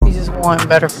just want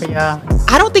better for y'all.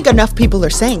 I don't think enough people are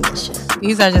saying this shit.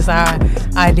 These are just our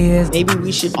ideas. Maybe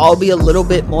we should all be a little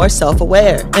bit more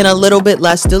self-aware and a little bit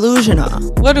less delusional.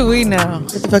 What do we know? What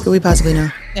the fuck could we possibly know?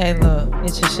 Hey, look,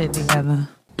 get your shit together.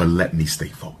 But let me stay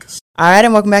focused. All right,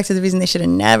 and welcome back to The Reason They Should Have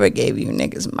Never Gave You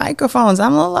Niggas Microphones.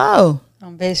 I'm Lolo.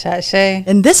 I'm Big Shot Shay.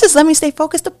 And this is Let Me Stay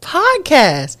Focused, the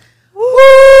podcast.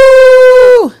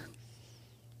 Woo!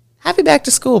 Happy back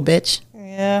to school, bitch.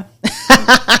 Yeah.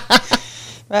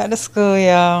 Back to school,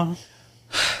 y'all.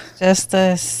 Just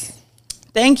us.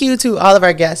 Thank you to all of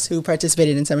our guests who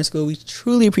participated in summer school. We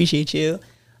truly appreciate you.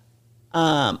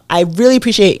 I really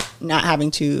appreciate not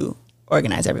having to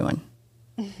organize everyone.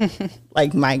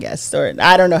 Like my guests. Or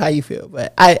I don't know how you feel,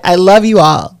 but I love you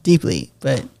all deeply.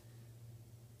 But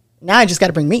now I just got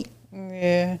to bring meat.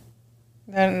 Yeah.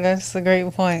 That's a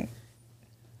great point.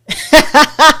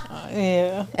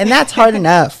 Yeah. And that's hard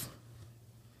enough.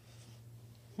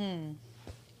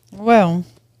 Well,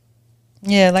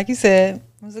 yeah, like you said,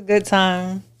 it was a good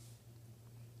time.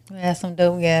 We had some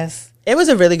dope guests. It was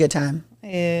a really good time.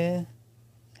 Yeah.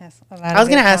 I was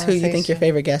going to ask who you think your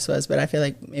favorite guest was, but I feel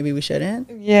like maybe we shouldn't.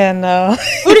 Yeah, no.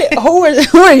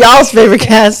 Who are y'all's favorite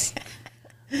guests?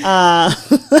 Yeah,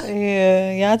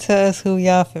 y'all tell us who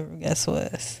y'all favorite guest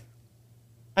was.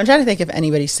 I'm trying to think if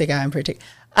anybody stick out in particular.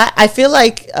 I feel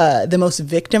like the most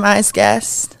victimized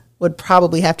guest would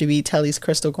probably have to be Telly's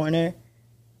Crystal Corner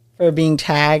for being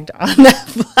tagged on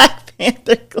that Black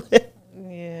Panther clip.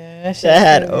 Yeah, that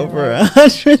had over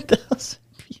 100,000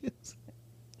 views.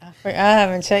 I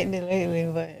haven't checked it lately,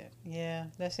 but yeah,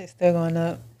 that shit's still going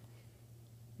up.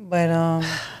 But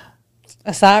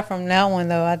aside from that one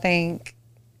though, I think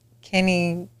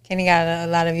Kenny got a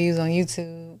lot of views on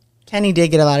YouTube. Kenny did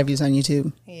get a lot of views on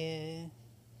YouTube. Yeah.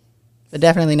 But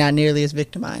definitely not nearly as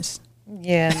victimized.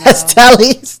 Yeah. No. As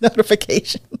Telly's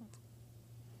notification.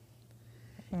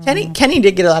 Kenny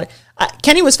did get a lot of...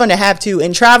 Kenny was fun to have too,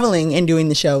 and traveling and doing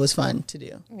the show was fun to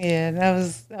do. Yeah, that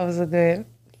was a good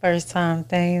first time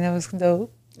thing. That was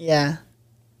dope. Yeah.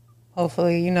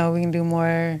 Hopefully, we can do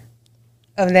more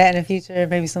of that in the future.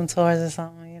 Maybe some tours or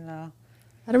something,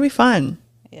 That'll be fun.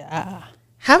 Yeah.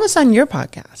 Have us on your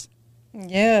podcast.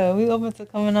 Yeah, we open to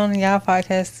coming on y'all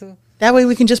podcast too. That way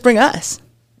we can just bring us.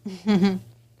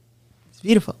 It's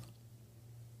beautiful.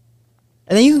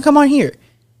 And then you can come on here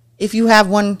if you have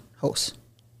one host.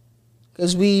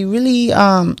 Because we really,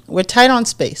 we're tight on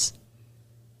space.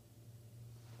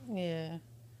 Yeah.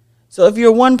 So if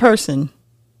you're one person,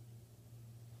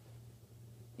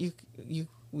 we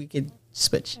could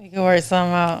switch. We could work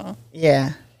something out.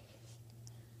 Yeah.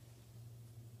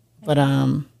 But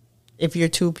if you're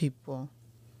two people,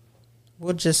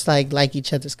 we'll just like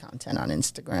each other's content on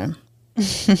Instagram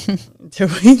until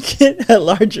we get a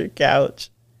larger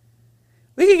couch.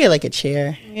 We could get like a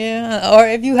chair. Yeah, or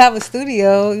if you have a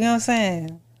studio, you know what I'm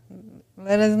saying?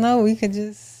 Let us know. We could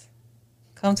just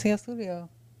come to your studio.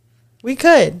 We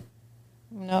could.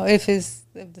 If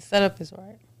the setup is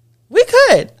right. We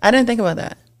could. I didn't think about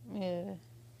that. Yeah.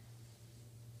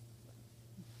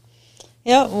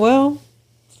 Yeah, well,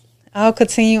 I'll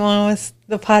continue on with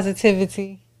the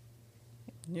positivity.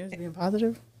 You're just being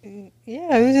positive?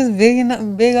 Yeah, we just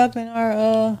big up in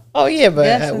our Oh yeah, but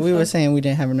yes, we were saying we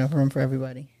didn't have enough room for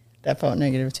everybody. That felt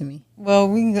negative to me. Well,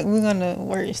 we're gonna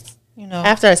work,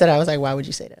 After I said it, I was like, why would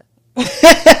you say that?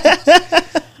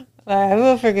 Like,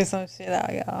 we'll figure some shit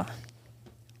out, y'all.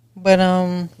 But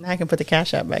Now I can put the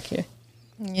cash out back here.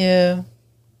 yeah,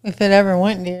 if it ever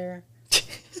went there.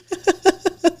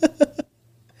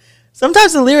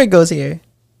 Sometimes the lyric goes here.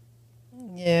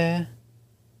 Yeah,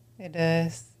 it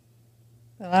does.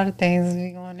 A lot of things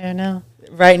be going there now.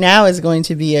 Right now is going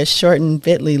to be a shortened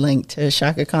Bitly link to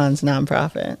Shaka Khan's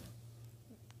nonprofit.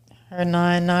 Her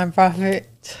non-profit.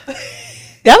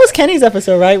 That was Kenny's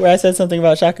episode, right? Where I said something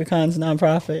about Shaka Khan's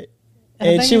nonprofit.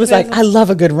 And she was like, I love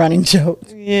a good running joke.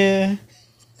 Yeah.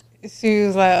 She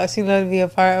was like, she loved to be a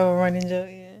part of a running joke.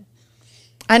 Yeah.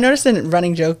 I noticed a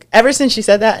running joke. Ever since she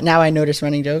said that, now I notice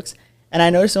running jokes. And I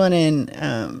noticed one in,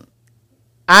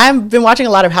 I've been watching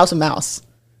a lot of House of Mouse.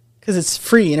 Because it's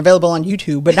free and available on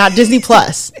YouTube, but not Disney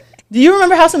Plus. Do you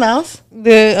remember House of Mouse?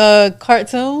 The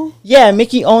cartoon? Yeah,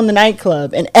 Mickey owned the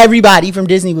nightclub, and everybody from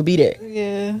Disney would be there.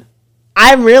 Yeah.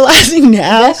 I'm realizing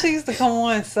now. That shit used to come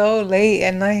on so late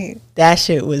at night. That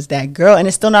shit was that girl, and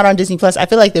it's still not on Disney Plus. I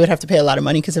feel like they would have to pay a lot of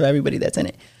money because of everybody that's in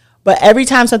it. But every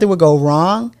time something would go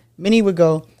wrong, Minnie would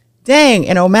go, dang,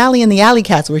 and O'Malley and the Alley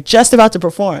Cats were just about to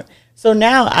perform. So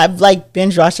now I've like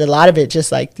binge watched a lot of it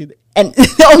just like through and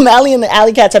O'Malley and the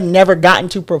Alley Cats have never gotten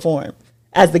to perform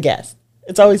as the guest.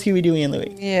 It's always Huey, Dewey, and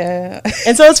Louie. Yeah.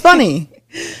 And so it's funny.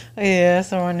 Yeah,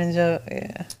 that's a running joke.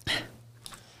 Yeah.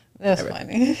 That's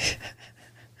funny.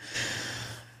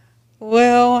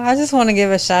 Well, I just want to give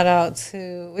a shout out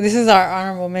to, this is our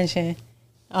honorable mention.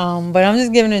 But I'm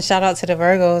just giving a shout out to the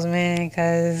Virgos, man,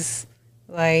 because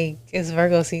like it's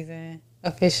Virgo season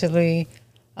officially.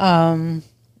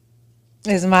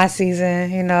 It's my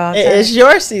season, you know. It's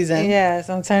your season. Yes,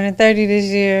 I'm turning 30 this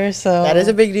year, so That is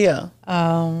a big deal.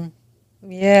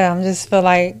 Yeah, I'm just feel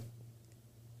like,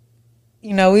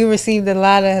 you know, we received a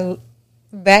lot of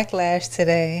backlash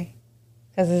today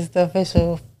because it's the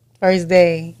official first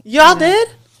day. Y'all did?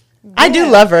 Yeah. I do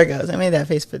love Virgos. I made that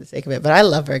face for the sake of it, but I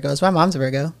love Virgos. My mom's a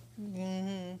Virgo.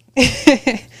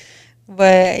 Mm-hmm.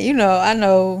 But, you know, I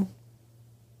know,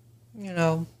 you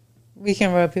know, we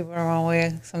can rub people the wrong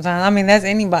way sometimes. I mean, that's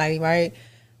anybody, right?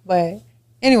 But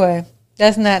anyway,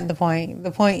 that's not the point.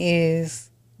 The point is,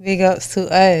 big ups to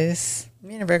us.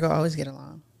 Me and a Virgo always get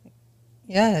along.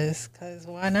 Yes, because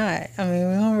why not? I mean,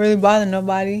 we don't really bother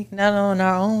nobody, not on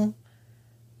our own,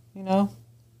 you know?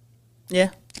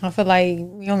 Yeah. I feel like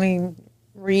we only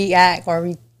react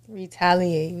or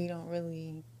retaliate. We don't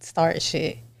really start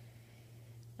shit.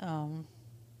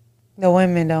 The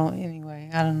women don't anyway.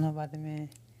 I don't know about the men.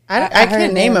 I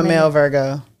can't name a male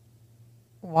Virgo.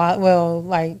 Well,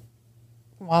 like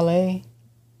Wale.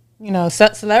 You know,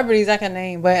 celebrities I can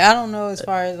name, but I don't know as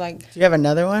far as like. Do you have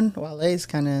another one? Wale's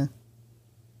kind of.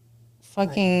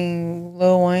 Fucking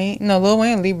Lil Wayne. No, Lil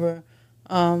Wayne Libra.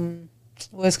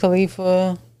 Wiz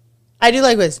Khalifa. I do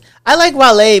like Wiz. I like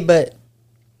Wale, but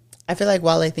I feel like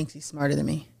Wale thinks he's smarter than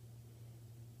me.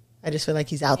 I just feel like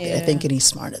he's out there thinking he's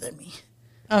smarter than me.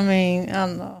 I mean, I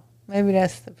don't know. Maybe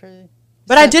that's the perception.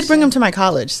 But I did bring him to my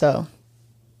college, so.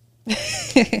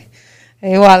 Hey,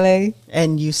 Wale.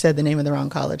 And you said the name of the wrong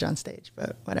college on stage,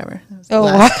 but whatever. It was the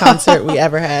last concert we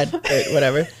ever had, but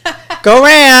whatever. Go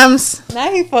Rams!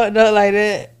 Now he fucked up like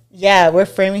that. Yeah, we're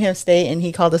Framingham State, and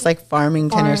he called us like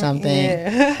Farmington or something.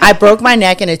 Yeah. I broke my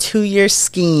neck in a 2-year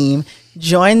scheme,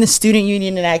 joined the student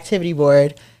union and activity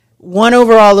board, won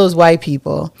over all those white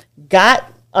people,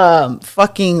 got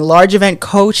fucking large event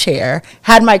co-chair,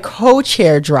 had my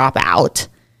co-chair drop out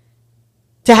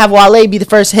to have Wale be the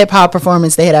first hip-hop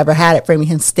performance they had ever had at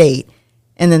Framingham State,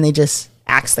 and then they just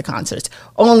axed the concerts,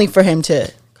 only for him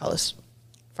to call us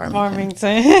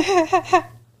Farmington.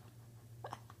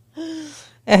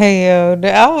 Hey, yo,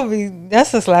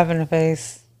 that's a slap in the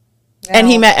face. And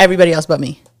he met everybody else but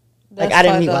me. Like, I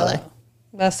didn't meet Wale.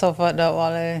 That's so fucked up,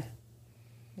 Wale.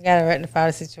 You gotta rectify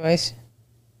the situation.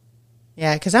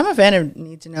 Yeah, because I'm a fan of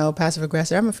Need to Know, Passive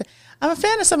Aggressor. I'm a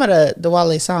fan of some of the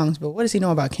Wale songs, but what does he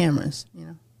know about cameras? You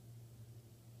know.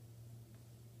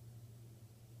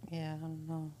 Yeah, I don't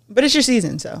know. But it's your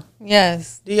season, so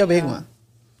yes, do your big one.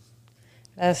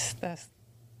 That's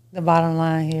the bottom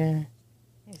line here.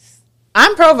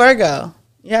 I'm pro Virgo.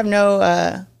 You have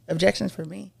no objections for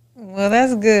me. Well,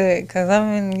 that's good because I've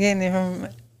been getting it from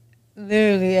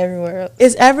literally everywhere else.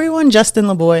 Is everyone Justin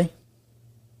LeBoy?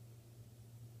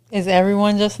 Is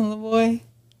everyone Justin LeBoy?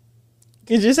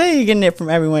 Because you're saying you're getting it from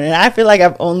everyone, and I feel like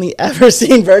I've only ever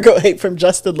seen Virgo hate from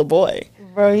Justin LeBoy.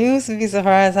 Bro, you used to be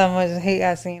surprised how much hate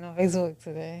I've seen on Facebook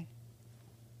today.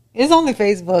 It's only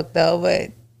Facebook, though,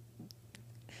 but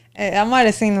I might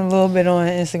have seen a little bit on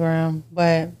Instagram,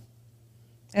 but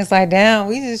it's like, damn,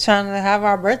 we just trying to have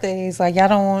our birthdays. Like, y'all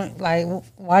don't want, like,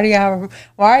 why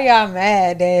are y'all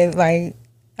mad that, like,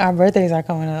 our birthdays are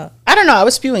coming up? I don't know. I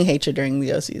was spewing hatred during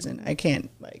Leo season. I can't,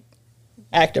 like,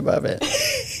 act above it.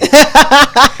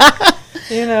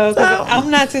 You know, 'cause I'm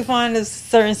not too fond of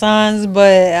certain signs,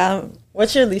 but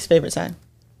what's your least favorite sign?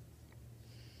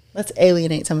 Let's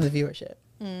alienate some of the viewership.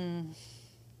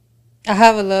 I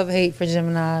have a love-hate for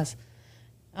Geminis.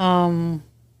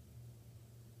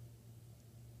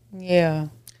 Yeah.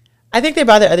 I think they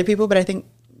bother other people, but I think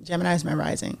Gemini is my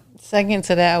rising. Second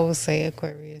to that, I would say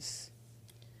Aquarius.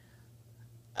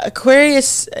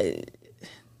 Aquarius,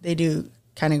 they do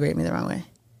kind of grade me the wrong way.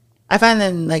 I find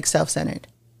them, like, self-centered.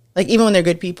 Like, even when they're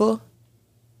good people,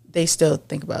 they still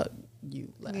think about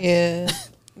you less. Yeah.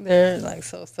 They're, like,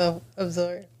 so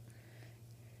self-absorbed.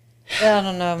 Yeah, I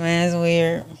don't know, man. It's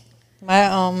weird.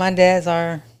 My dads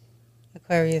are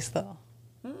Aquarius, though.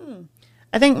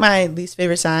 I think my least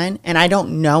favorite sign, and I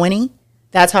don't know any,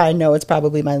 that's how I know it's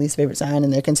probably my least favorite sign,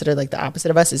 and they're considered like the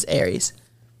opposite of us, is Aries.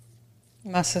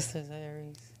 My sister's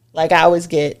Aries. Like, I always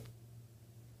get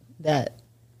that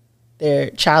they're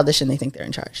childish and they think they're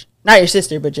in charge. Not your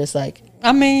sister, but just like,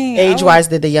 I mean, age-wise,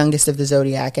 they're the youngest of the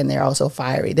zodiac, and they're also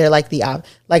fiery. They're like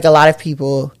like a lot of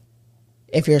people,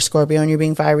 if you're a Scorpio and you're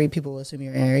being fiery, people will assume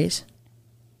you're Aries.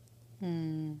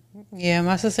 Yeah,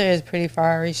 my sister is pretty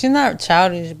fiery. She's not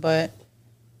childish, but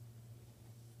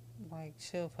like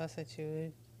she'll fuss at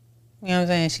you You know what I'm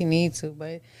saying? She needs to,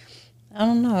 but I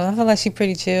don't know. I feel like she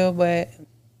pretty chill, but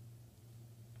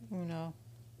you know,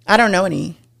 I don't know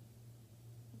any.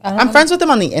 I don't I'm know. friends with them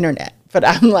on the internet, but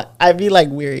I'd be like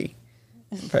weary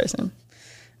in person.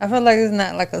 I feel like it's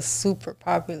not like a super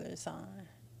popular sign.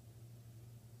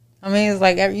 I mean, it's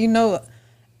like you know,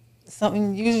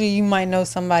 something. Usually, you might know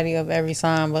somebody of every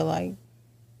sign, but like,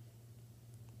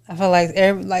 I feel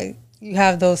like you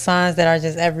have those signs that are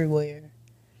just everywhere.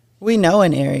 We know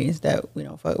an Aries that we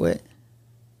don't fuck with.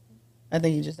 I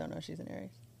think you just don't know she's an Aries.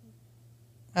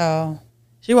 Oh,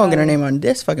 She won't get her name on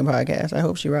this fucking podcast. I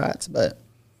hope she rots, but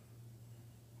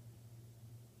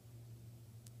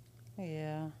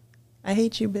yeah. I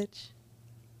hate you, bitch.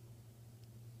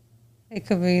 It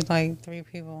could be like 3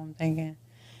 people, I'm thinking.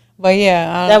 But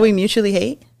yeah. That we mutually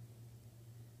hate?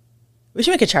 We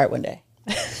should make a chart one day.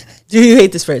 Do you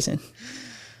hate this person?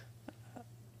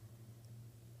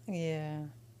 Yeah.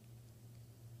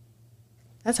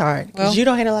 That's hard. Because Well, you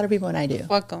don't hate a lot of people and I do.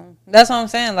 fuck them. That's what I'm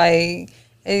saying. Like,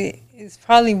 it's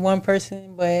probably one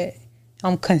person, but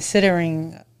I'm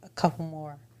considering a couple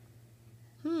more.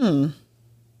 We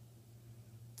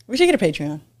should get a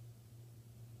Patreon.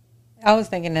 I was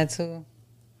thinking that too.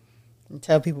 And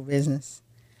tell people business.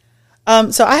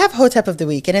 So I have Hotep of the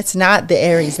week, and it's not the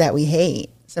Aries that we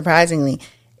hate, surprisingly.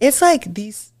 It's like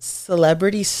these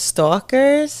celebrity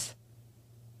stalkers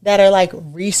that are like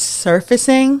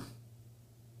resurfacing.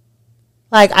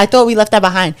 Like, I thought we left that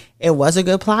behind. It was a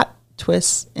good plot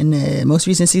twist in the most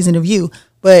recent season of You,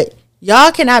 but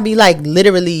y'all cannot be like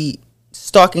literally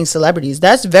stalking celebrities.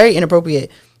 That's very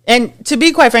inappropriate. And to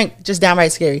be quite frank, just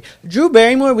downright scary. Drew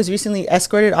Barrymore was recently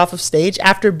escorted off of stage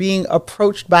after being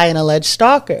approached by an alleged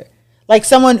stalker. Like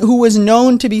someone who was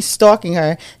known to be stalking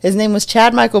her. His name was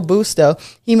Chad Michael Busto.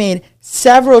 He made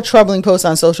several troubling posts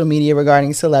on social media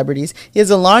regarding celebrities. He has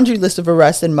a laundry list of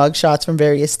arrests and mugshots from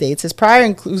various states. His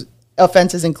prior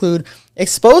offenses include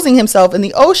exposing himself in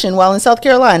the ocean while in South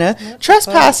Carolina,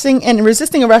 trespassing and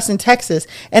resisting arrest in Texas,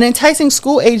 and enticing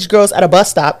school-aged girls at a bus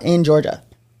stop in Georgia.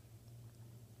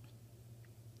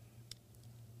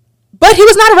 But he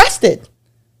was not arrested.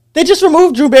 They just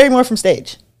removed Drew Barrymore from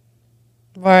stage.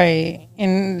 Right.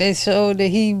 And they showed that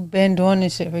he been doing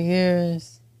this shit for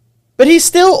years. But he's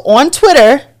still on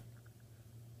Twitter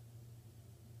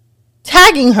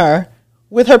tagging her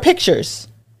with her pictures.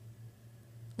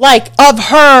 Like, of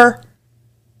her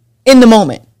in the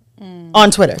moment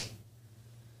on Twitter.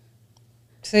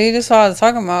 See, this is what I was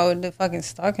talking about with the fucking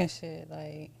stalking shit.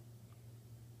 Like,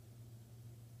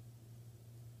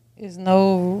 there's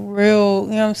no real,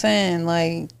 you know what I'm saying,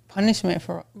 like, punishment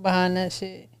for behind that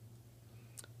shit.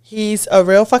 He's a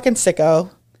real fucking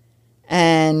sicko.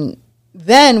 And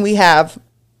then we have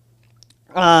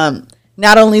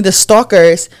not only the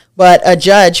stalkers, but a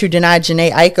judge who denied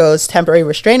Janae Aiko's temporary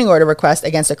restraining order request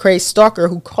against a crazed stalker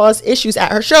who caused issues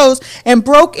at her shows and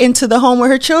broke into the home where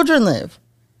her children live.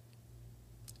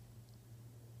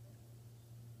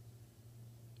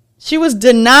 She was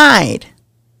denied.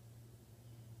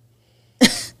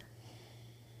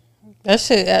 That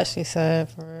shit actually sad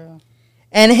for real.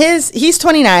 And he's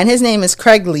 29. His name is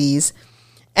Craig Lees.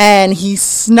 And he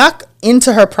snuck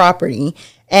into her property.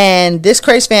 And this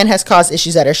crazed fan has caused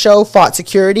issues at her show, fought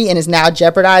security, and is now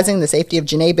jeopardizing the safety of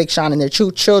Janae, Big Sean, and their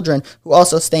 2 children who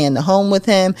also stay in the home with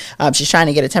him. She's trying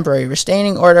to get a temporary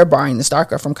restraining order, barring the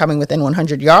stalker from coming within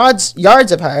 100 yards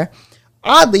of her.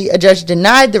 Oddly, a judge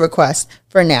denied the request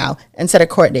for now and set a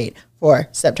court date for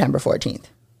September 14th.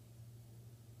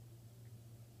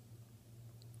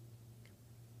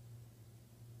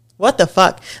 What the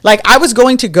fuck? Like, I was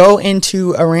going to go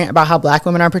into a rant about how black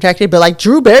women are protected, but like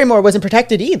Drew Barrymore wasn't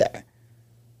protected either.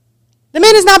 The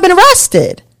man has not been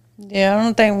arrested. Yeah, I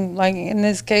don't think, like, in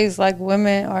this case, like,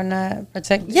 women are not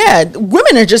protected. Yeah,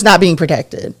 women are just not being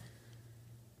protected.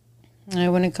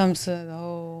 And when it comes to the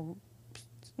whole,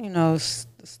 you know,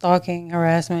 stalking,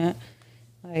 harassment,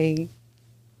 like,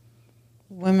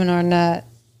 women are not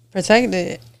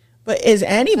protected. But is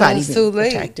anybody It's being too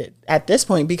late. protected at this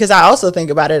point? Because I also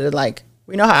think about it and like,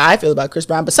 we know how I feel about Chris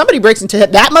Brown, but somebody breaks into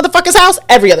that motherfucker's house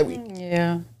every other week.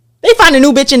 Yeah. They find a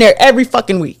new bitch in there every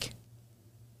fucking week.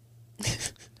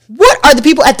 What are the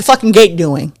people at the fucking gate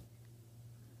doing?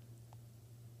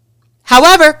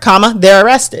 However, they're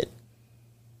arrested.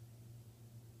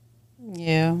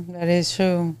 Yeah, that is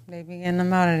true. They be getting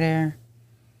them out of there.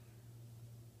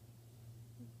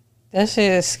 That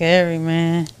shit is scary,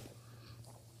 man.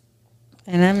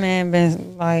 And that man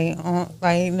been like,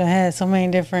 he had so many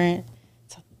different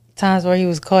times where he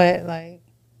was caught. Like,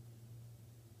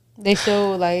 they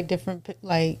showed like different,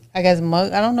 like, I guess I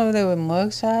don't know if they were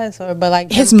mug shots but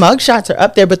like His mug shots are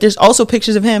up there, but there's also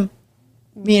pictures of him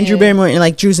Me and Drew Barrymore, and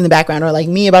like Drew's in the background, or like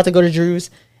me about to go to Drew's,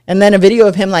 and then a video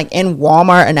of him like in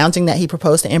Walmart announcing that he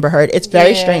proposed to Amber Heard. It's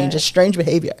very strange. It's strange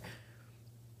behavior.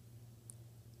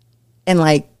 And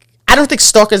like, I don't think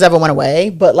stalkers ever went away,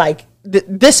 but like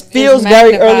this feels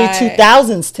very early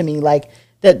 2000s to me. Like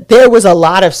that there was a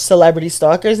lot of celebrity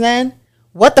stalkers then.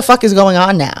 What the fuck is going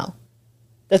on now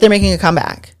that they're making a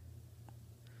comeback?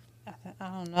 I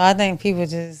don't know. I think people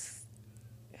just.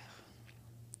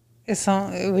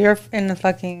 We're in the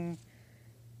fucking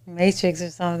Matrix or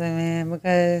something, man,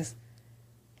 because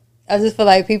I just feel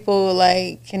like people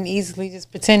like can easily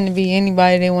just pretend to be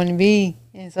anybody they want to be,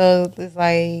 and so it's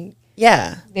like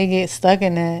they get stuck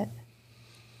in that,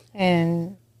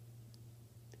 and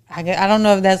I don't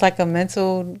know if that's like a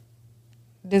mental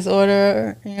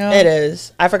disorder, you know. It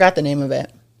is. I forgot the name of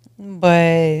it,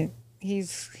 but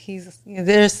he's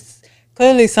there's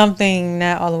clearly something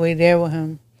not all the way there with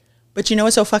him. But you know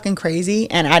what's so fucking crazy?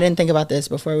 And I didn't think about this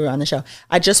before we were on the show.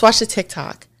 I just watched a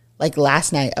TikTok like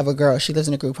last night of a girl. She lives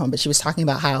in a group home, but she was talking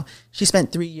about how she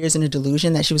spent 3 years in a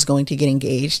delusion that she was going to get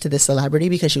engaged to this celebrity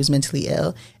because she was mentally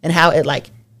ill, and how it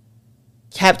like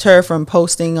kept her from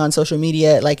posting on social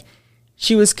media. Like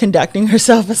she was conducting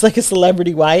herself as like a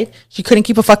celebrity wife. She couldn't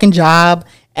keep a fucking job.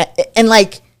 And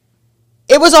like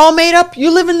it was all made up.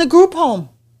 You live in the group home.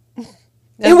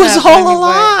 It was all a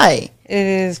lie. It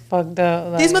is fucked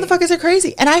up. Like, these motherfuckers are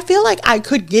crazy. And I feel like I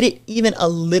could get it even a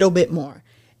little bit more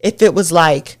if it was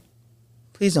like,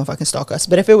 please don't fucking stalk us.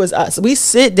 But if it was us, we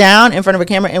sit down in front of a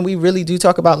camera and we really do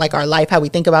talk about like our life, how we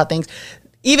think about things.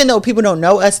 Even though people don't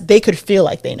know us, they could feel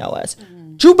like they know us.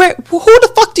 Mm-hmm. Drew Barry, who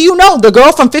the fuck do you know? The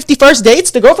girl from 50 First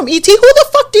Dates? The girl from E.T.? Who the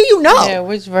fuck do you know? Yeah,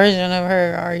 which version of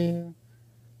her are you?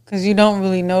 Because you don't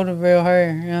really know the real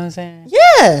her. You know what I'm saying?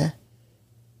 Yeah.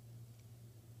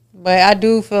 But I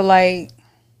do feel like,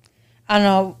 I don't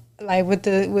know, like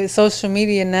with social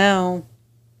media now,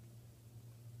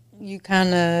 you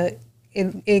kind of,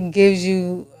 it gives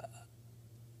you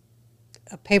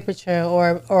a paper trail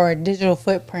or a digital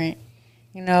footprint,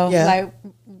 you know? Yeah. Like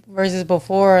versus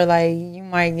before, like you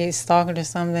might get stalked or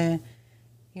something,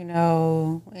 you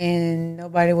know, and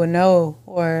nobody would know,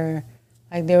 or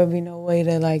like there would be no way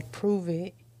to like prove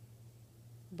it.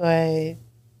 But,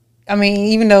 I mean,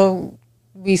 even though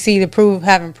we see the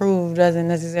having proved doesn't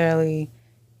necessarily,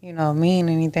 you know, mean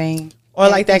anything. Or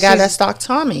like that guy that stalked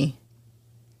Tommy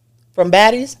from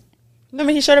Baddies.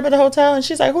 Remember he showed up at the hotel and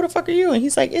she's like, who the fuck are you? And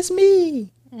he's like, it's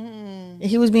me. And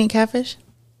he was being catfish.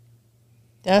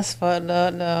 That's fucked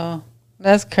up, though.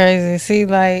 That's crazy. See,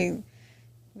 like,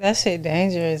 that shit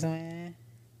dangerous, man.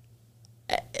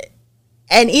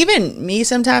 And even me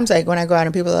sometimes, like, when I go out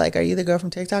and people are like, are you the girl from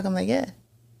TikTok? I'm like, yeah.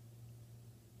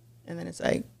 And then it's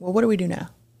like, well, what do we do now?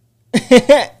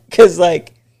 Because,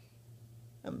 like,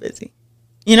 I'm busy.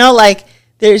 You know, like,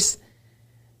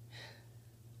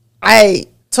 I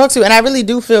talk to, and I really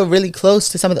do feel really close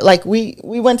to some of the, like, we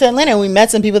went to Atlanta and we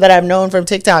met some people that I've known from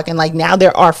TikTok, and, like, now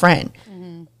they're our friend.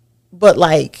 Mm-hmm. But,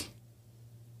 like,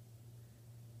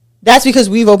 that's because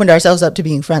we've opened ourselves up to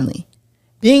being friendly.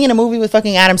 Being in a movie with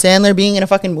fucking Adam Sandler, being in a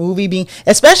fucking movie,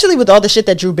 especially with all the shit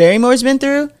that Drew Barrymore's been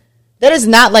through, that is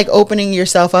not like opening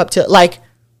yourself up to, like,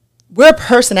 we're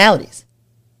personalities.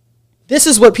 This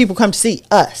is what people come to see,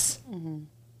 us. Mm-hmm.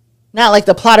 Not like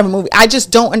the plot of a movie. I just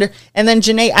don't and then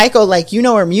Jhené Aiko, like, you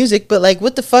know her music, but like,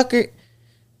 what the fuck are...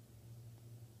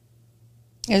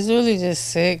 It's really just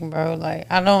sick, bro. Like,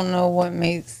 I don't know what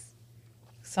makes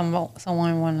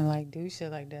someone want to like do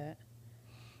shit like that.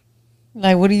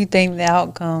 Like, what do you think the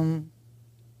outcome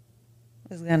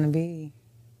is gonna be?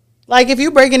 Like, if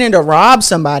you're breaking in to rob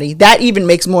somebody, that even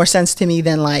makes more sense to me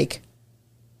than like,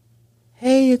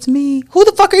 hey, it's me. Who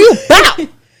the fuck are you? Bow!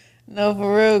 No,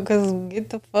 for real, because get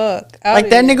the fuck out like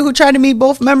of that here. nigga who tried to meet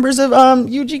both members of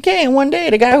UGK in one day.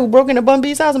 The guy who broke into Bun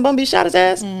B's house and Bun B shot his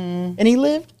ass. And he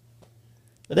lived.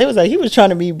 But they was like, he was trying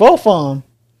to meet both of them.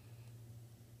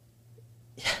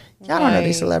 Y'all don't know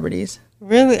these celebrities.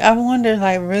 Really, I wonder,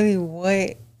 like, really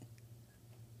what...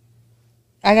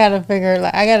 I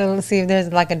gotta see if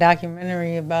there's, like, a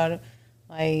documentary about it.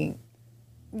 Like,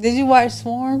 did you watch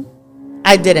Swarm?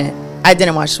 I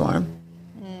didn't watch Swarm.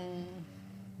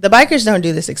 The bikers don't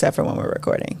do this except for when we're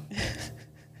recording.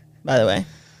 By the way.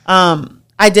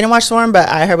 I didn't watch Swarm, but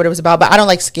I heard what it was about. But I don't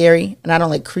like scary, and I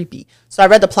don't like creepy. So I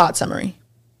read the plot summary.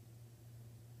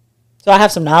 So I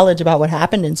have some knowledge about what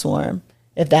happened in Swarm,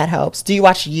 if that helps. Do you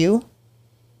watch You?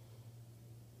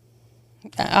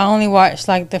 I only watched,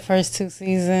 like, the first 2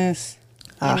 seasons.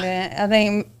 And then I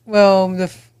think, well,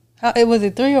 it was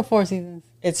 3 or 4 seasons?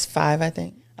 It's 5, I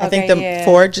think. I think the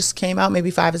 4 just came out.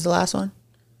 Maybe 5 is the last one.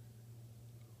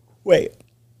 Wait.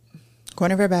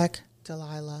 Guinevere Beck,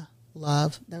 Delilah,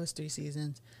 Love. That was 3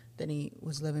 seasons. Then he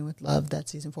was living with Love.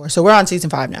 That's season 4. So we're on season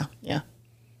 5 now. Yeah.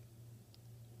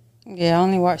 Yeah, I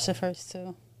only watched the first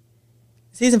 2.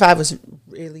 Season 5 was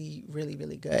really, really,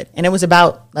 really good. And it was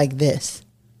about like this.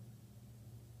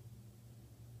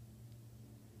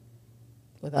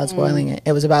 Without spoiling it.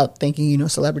 It was about thinking you know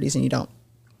celebrities and you don't.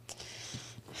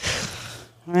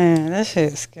 Man, that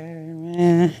shit's scary,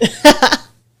 man.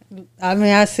 I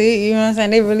mean, I see, you know what I'm saying?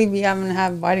 They really be having to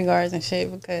have bodyguards and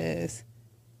shit because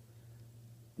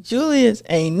Julius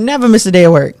ain't never missed a day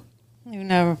of work. you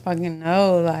never fucking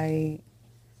know. Like,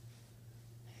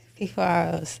 people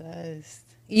are obsessed.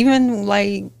 Even,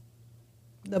 like,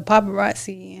 the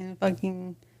paparazzi and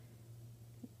fucking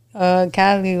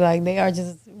Cali, like, they are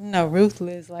just,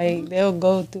 ruthless. Like, they'll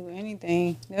go through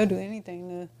anything. They'll do anything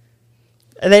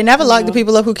to... They never locked the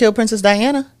people up who killed Princess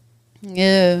Diana.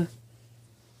 Yeah.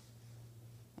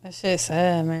 That shit's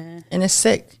sad, man. And it's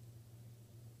sick.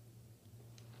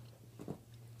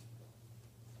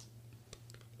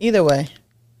 Either way.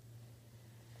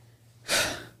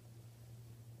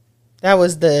 That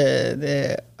was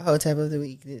the Hotep of the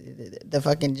week. The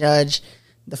fucking judge.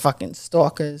 The fucking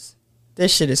stalkers.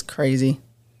 This shit is crazy.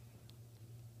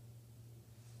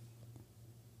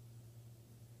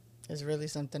 It's really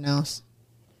something else.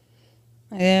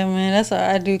 Yeah, man. That's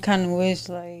why I do kind of wish,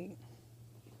 like,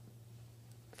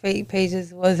 fake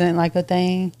pages wasn't, like, a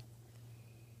thing.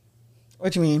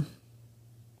 What you mean?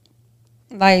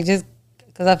 Like, just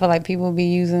because I feel like people be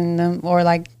using them or,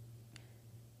 like,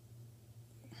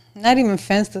 not even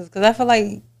fences. Because I feel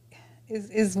like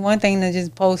it's one thing to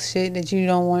just post shit that you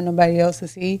don't want nobody else to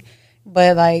see.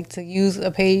 But, like, to use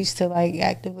a page to, like,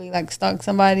 actively, like, stalk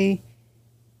somebody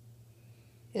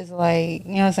is, like,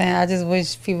 you know what I'm saying? I just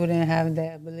wish people didn't have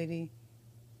that ability.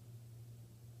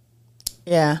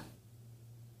 Yeah.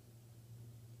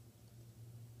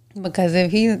 Because if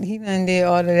he done did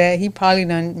all of that, he probably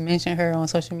done mentioned her on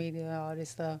social media and all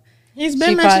this stuff. He's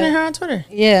been mentioning her on Twitter.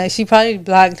 Yeah, she probably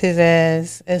blocked his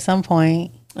ass at some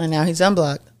point. And now he's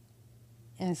unblocked.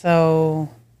 And so,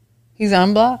 he's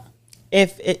unblocked?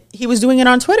 He was doing it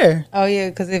on Twitter. Oh, yeah,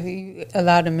 because if you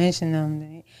allowed to mention them,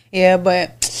 then, yeah,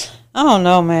 but I don't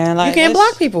know, man. Like, you can't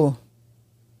block people.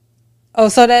 Oh,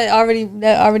 so that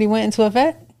already went into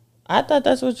effect? I thought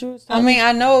that's what you was talking I mean,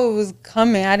 I know it was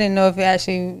coming. I didn't know if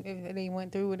they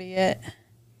went through with it yet.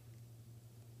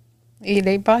 He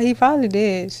probably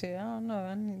did. Shit, I don't know.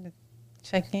 I need to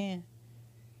check in.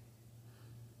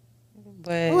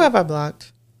 But Who have I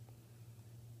blocked?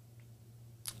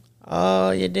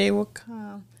 Oh, your day will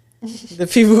come. The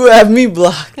people who have me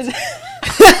blocked. No,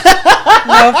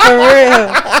 for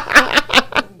real.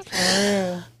 For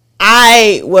real.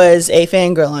 I was a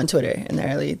fangirl on Twitter in the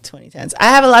early 2010s. I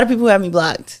have a lot of people who have me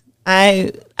blocked.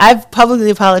 I've publicly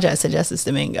apologized to Justice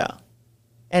Domingo.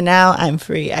 And now I'm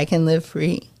free. I can live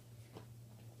free.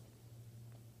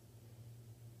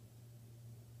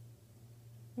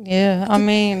 Yeah, I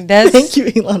mean, that's... Thank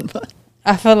you, Elon Musk.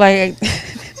 I feel like...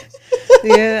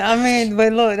 yeah, I mean,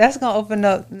 but look, that's going to open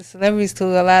up the celebrities to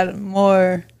a lot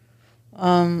more...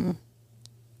 cyber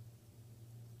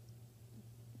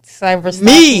stalking.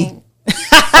 Me!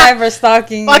 Cyber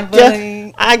stalking and bullying.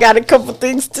 Yeah. I got a couple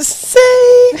things to say.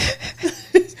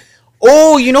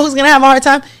 Oh, you know who's going to have a hard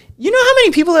time? You know how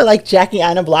many people are like, Jackie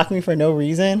Aina blocked me for no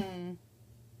reason?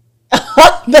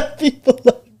 The people...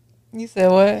 You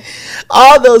said what?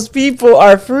 All those people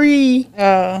are free.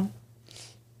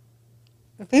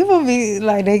 People be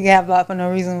like, they got blocked for no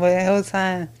reason, but the whole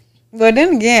time. But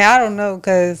then again, I don't know,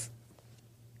 because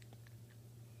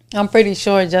I'm pretty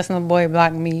sure Justin LeBoy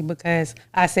blocked me because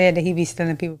I said that he be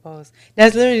stealing people posts.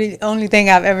 That's literally the only thing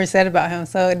I've ever said about him.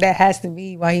 So that has to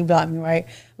be why he blocked me, right?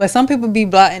 But some people be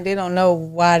blocked and they don't know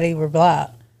why they were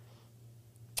blocked.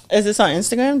 Is this on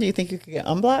Instagram? Do you think you could get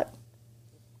unblocked?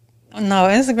 No,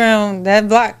 Instagram, that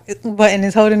block button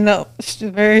is holding up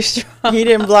very strong. He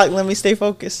didn't block Let Me Stay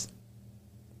Focused.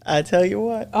 I tell you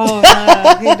what. Oh,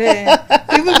 no, he didn't.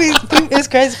 It's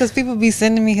crazy because people be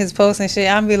sending me his posts and shit.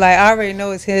 I'm be like, I already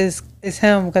know it's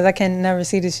him because I can never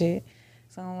see the shit.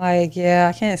 So I'm like, yeah,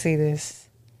 I can't see this.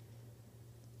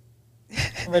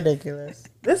 Ridiculous.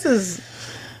 This is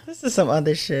some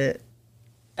other shit.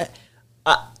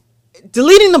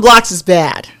 Deleting the blocks is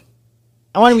bad.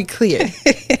 I want to be clear.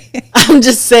 I'm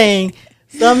just saying,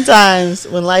 sometimes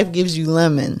when life gives you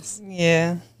lemons,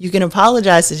 Yeah. you can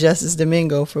apologize to Justice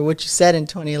Domingo for what you said in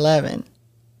 2011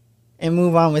 and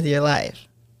move on with your life.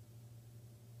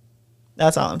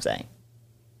 That's all I'm saying.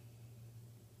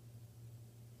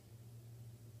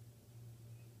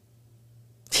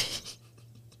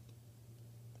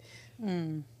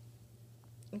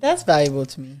 That's valuable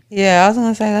to me. Yeah, I was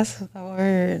going to say that's a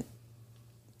word.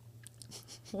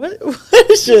 What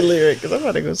is your lyric? Because I'm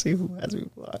about to go see who has me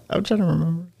blocked. I'm trying to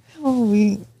remember.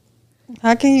 Oh,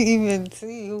 how can you even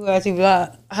see who got you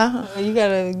blocked? You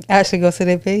gotta actually go to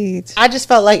their page. I just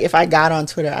felt like if I got on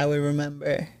Twitter, I would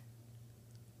remember.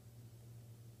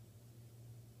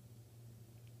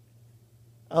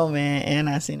 Oh man, and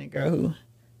I seen a girl who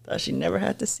thought she never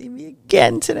had to see me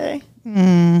again today.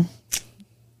 Love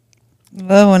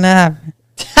when that happened.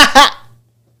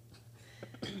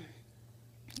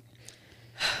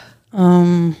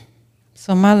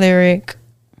 So my lyric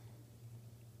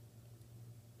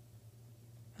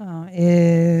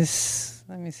is,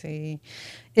 let me see.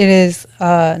 It is,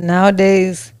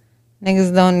 nowadays,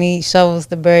 niggas don't need shovels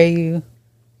to bury you.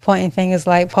 Pointing fingers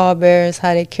like pallbearers,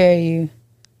 how they carry you.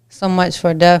 So much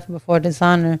for death before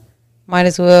dishonor. Might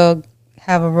as well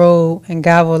have a robe and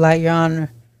gavel like your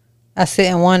honor. I sit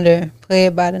and wonder, play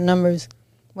it by the numbers.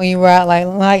 When you ride like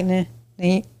lightning,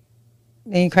 then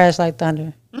you crash like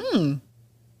thunder.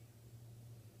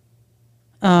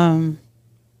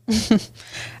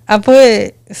 I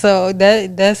put, so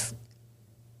that's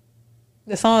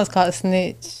the song is called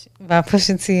Snitch by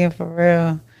Pusha T and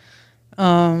Pharrell.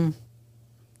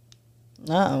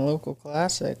 Not a local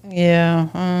classic.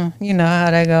 Yeah, you know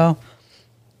how that go.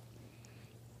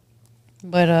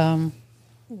 But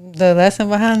the lesson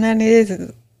behind that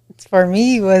is, for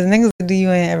me, was niggas do you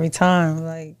in every time,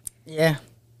 like, Yeah.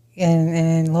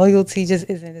 and loyalty just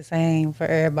isn't the same for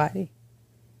everybody.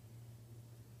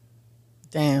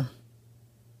 Damn.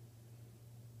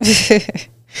 Niggas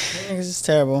is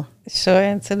terrible. Short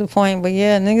and to the point, but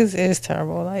yeah, niggas is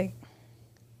terrible. Like,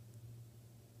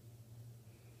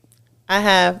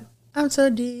 I'm so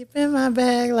deep in my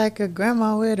bag like a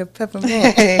grandma with a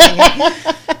peppermint.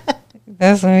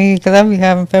 that's me, because I be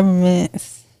having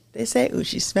peppermints. They say, ooh,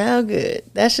 she smell good.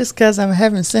 That's just because I'm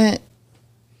heaven sent.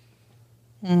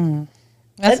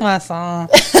 That's my song.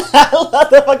 I love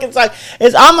the fucking song.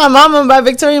 It's On My Mama by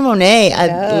Victoria Monet.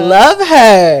 I love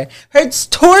her. Her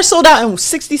tour sold out in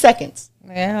 60 seconds.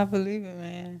 Yeah, I believe it,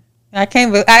 man. I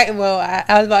can't. I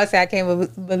was about to say I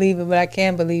can't believe it, but I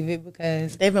can believe it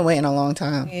because They've been waiting a long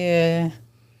time. yeah,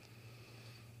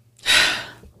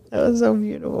 That was so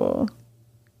beautiful.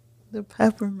 The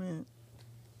peppermint.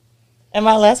 And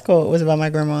my last quote was about my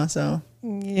grandma, so.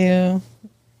 yeah.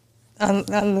 I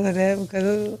love that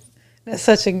because that's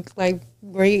such a like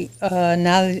great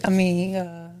knowledge. I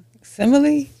mean,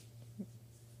 simile,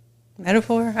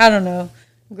 metaphor. I don't know.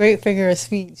 Great figure of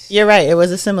speech. You're right. It was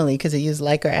a simile because it used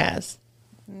like or as.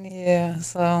 Yeah.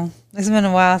 So it's been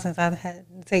a while since I've had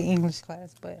to take English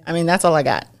class, but I mean, that's all I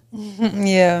got.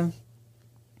 yeah.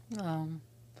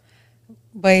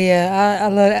 But yeah, I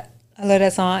love that. I love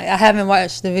that song. I haven't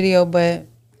watched the video, but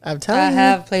I'm telling you. I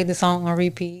have played the song on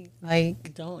repeat.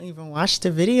 Like, Don't even watch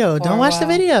the video. For Don't a watch the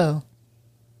while. video.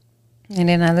 and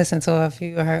then I listened to a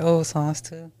few of her old songs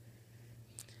too.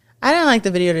 I didn't like the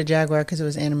video to Jaguar because it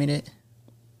was animated.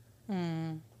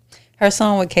 Her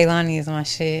song with Kehlani is my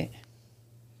shit.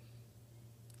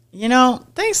 You know,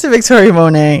 thanks to Victoria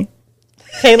Monet,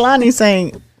 Kehlani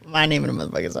sang my name in the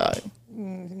motherfucking song.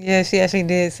 Yeah, she actually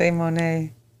did say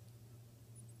Monet,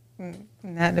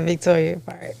 not the Victoria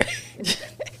part.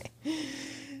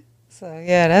 So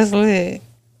yeah, that's lit.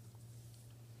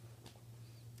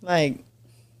 Like,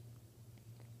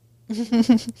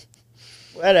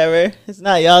 whatever. It's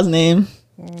not y'all's name.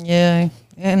 Yeah,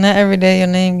 and not every day your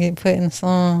name get put in a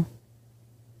song.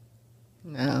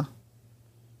 No.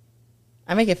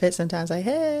 I make it fit sometimes. Like,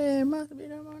 hey, must be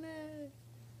the Monet.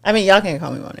 I mean, y'all can't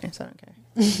call me Monet, so I don't care.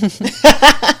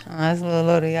 Oh, that's a little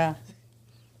low to y'all.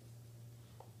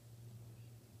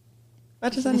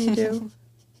 Much as I need you.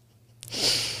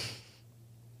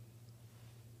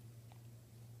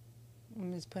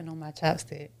 I'm just putting on my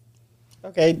chapstick.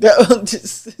 Okay,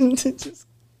 just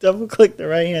double click the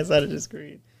right hand side of the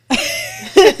screen.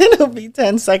 It'll be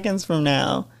 10 seconds from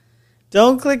now.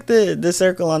 Don't click the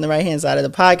circle on the right hand side of the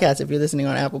podcast if you're listening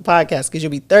on Apple Podcasts, because you'll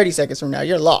be 30 seconds from now.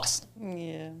 You're lost.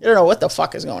 Yeah. You don't know what the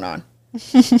fuck is going on.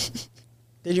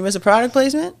 Did you miss a product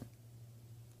placement?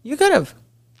 You could have.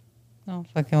 I'm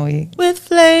fucking weak. With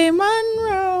Flame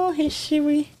Monroe.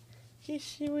 Hishiwi.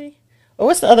 Or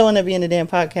what's the other one that be in the damn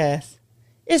podcast?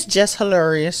 It's just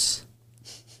hilarious.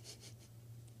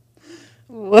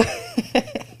 What?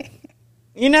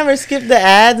 You never skip the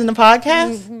ads in the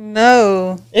podcast?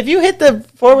 No. If you hit the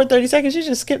forward 30 seconds, you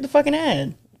just skip the fucking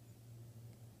ad.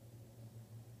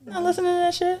 Not listening to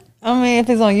that shit? I mean, if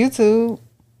it's on YouTube,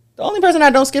 The only person I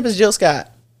don't skip is Jill Scott.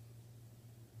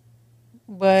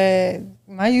 but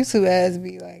my YouTube ads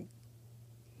be like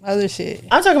other shit.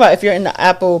 I'm talking about if you're in the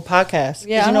Apple podcast.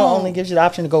 Yeah, Because I you know it know. only gives you the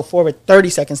option to go forward 30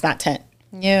 seconds, not 10.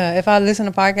 Yeah, if I listen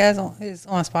to podcasts, it's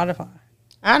on Spotify.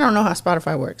 I don't know how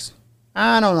Spotify works.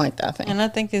 I don't like that thing. And I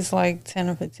think it's like 10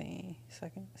 or 15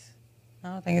 seconds. I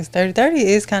don't think it's 30. 30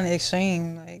 is kind of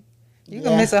extreme. Like, you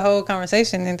can miss a whole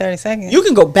conversation in 30 seconds. You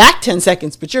can go back 10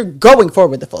 seconds, but you're going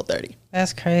forward the full 30.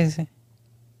 That's crazy.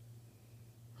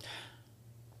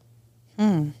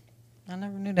 I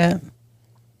never knew that.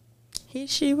 He,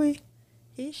 she, we.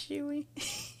 He, she, we.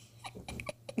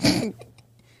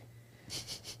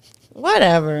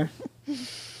 Whatever.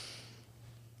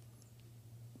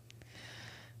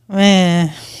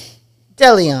 Man.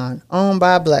 Deleon, owned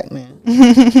by a black man.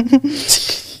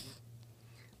 I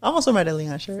almost wear my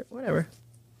Deleon shirt. Whatever.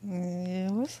 Yeah,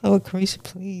 what's up with Carisha,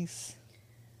 please?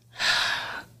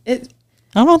 I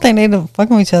don't think they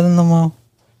fucking with each other no more.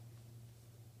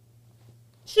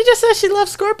 She just said she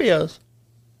loves Scorpios.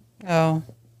 Oh.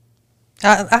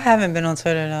 I haven't been on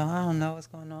Twitter, though. I don't know what's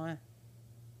going on.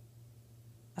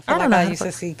 I feel like I used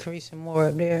to see Carisha more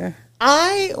up there.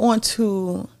 I want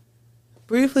to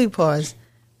briefly pause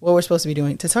what we're supposed to be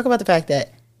doing to talk about the fact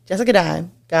that Jessica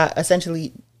Dime got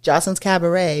essentially Jocelyn's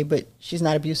Cabaret, but she's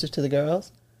not abusive to the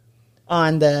girls,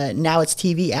 on the Now It's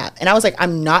TV app. And I was like,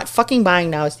 I'm not fucking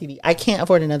buying Now It's TV. I can't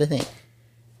afford another thing.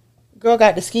 Girl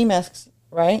got the ski masks,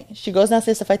 right? She goes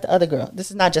downstairs to fight the other girl.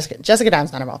 This is not Jessica. Jessica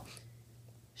Dime's not involved.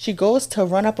 She goes to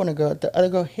run up on a girl. The other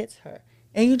girl hits her.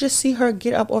 And you just see her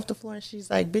get up off the floor and she's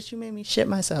like, bitch, you made me shit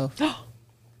myself.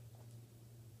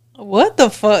 What the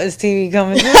fuck is TV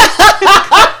coming to?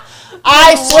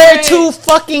 I swear to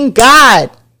fucking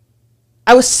God.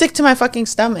 I was sick to my fucking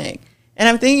stomach. And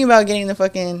I'm thinking about getting the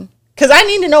fucking... Because I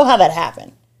need to know how that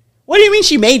happened. What do you mean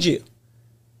she made you?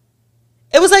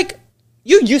 It was like...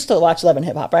 You used to watch Love and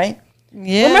Hip Hop, right?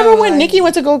 Yeah. Remember when Nikki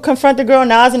went to go confront the girl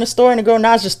Nas in the store and the girl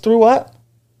Nas just threw up?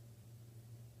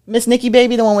 Miss Nikki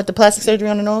Baby, the one with the plastic surgery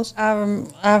on the nose? I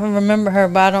remember her,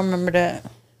 but I don't remember that.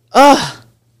 Ugh.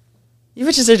 You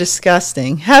bitches are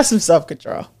disgusting. Have some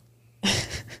self-control.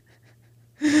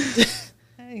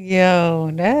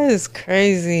 Yo, that is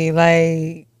crazy.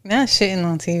 Like, not shitting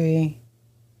on TV.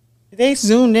 They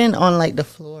zoomed in on, like, the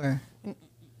floor.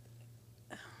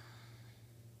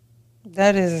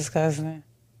 That is disgusting.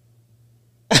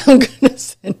 I'm gonna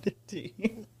send it to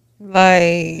you.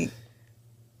 Like,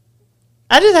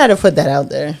 I just had to put that out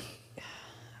there.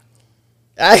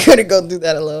 I couldn't go do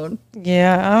that alone.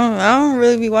 yeah, I don't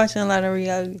really be watching a lot of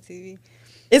reality TV.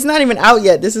 It's not even out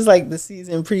yet. This is like the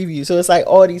season preview. So it's like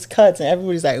all these cuts and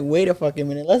everybody's like, wait a fucking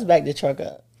minute. Let's back the truck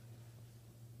up.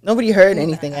 Nobody heard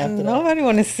anything after that. Nobody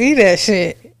want to see that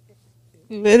shit.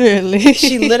 Literally.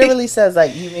 She literally says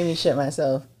like, you made me shit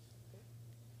myself.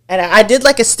 And I did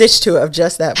like a stitch to it of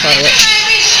just that part.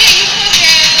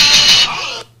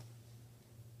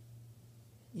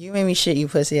 You made me shit, you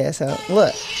pussy ass out.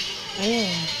 Look.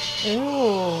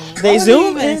 Ew. They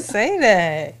zoom in. in. Say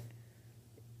that.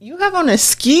 You have on a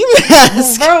ski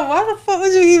mask. Bro, why the fuck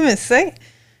would you even say?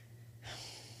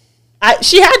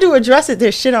 She had to address it.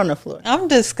 There's shit on the floor. I'm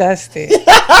disgusted.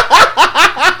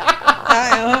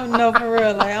 I am. No, for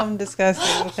real. Like, I'm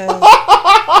disgusted because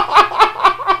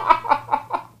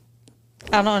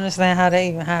I don't understand how that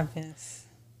even happens.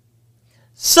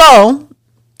 So,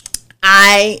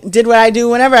 I did what I do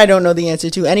whenever I don't know the answer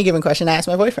to any given question. I ask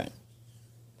my boyfriend.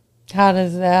 How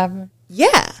does that happen?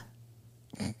 Yeah.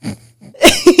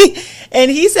 And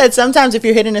he said sometimes if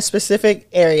you're hitting a specific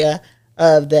area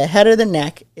of the head or the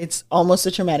neck, it's almost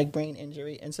a traumatic brain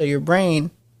injury. And so your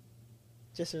brain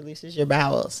just releases your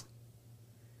bowels.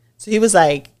 So he was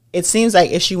like, it seems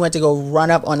like if she went to go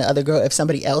run up on the other girl, if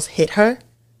somebody else hit her,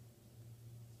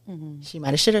 she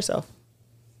might have shit herself.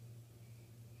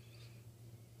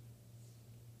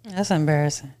 That's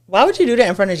embarrassing. Why would you do that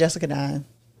in front of Jessica Dime?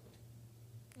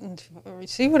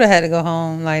 She would have had to go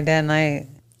home like that night.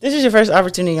 This is your first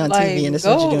opportunity on TV, and this is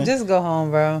what you're doing. Just go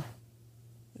home, bro.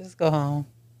 Just go home.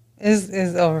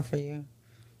 It's over for you.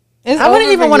 I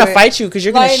wouldn't even want to fight you because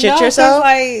you're gonna shit yourself.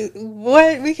 Like,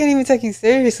 what? We can't even take you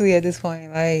seriously at this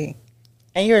point. Like,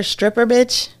 and you're a stripper,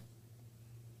 bitch.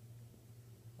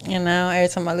 You know, every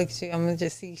time I look at you, I'm gonna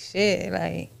just see shit.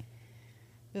 Like,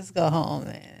 just go home,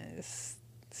 man. It's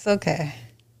okay.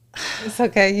 It's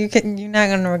okay. You're not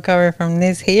gonna recover from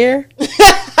this here.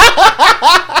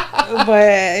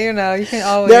 But you know, you can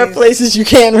always. There are places you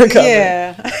can recover.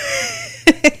 Yeah.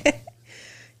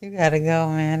 You gotta go,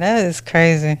 man. That is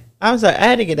crazy. I'm sorry. I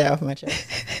had to get that off my chest.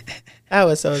 That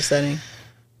was so upsetting.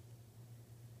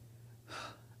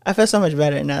 I feel so much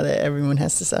better now that everyone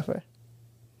has to suffer.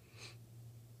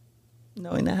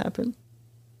 Knowing that happened.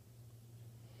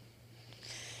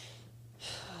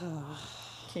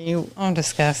 Can you? I'm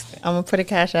disgusted. I'm going to put a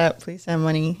cash out. Please send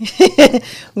money.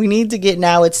 We need to get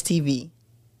Now It's TV.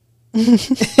 We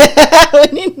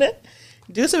need to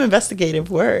do some investigative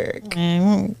work.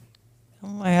 Man, I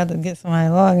might have to get somebody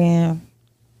to log in.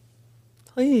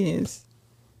 Please.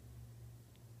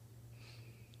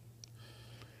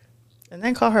 And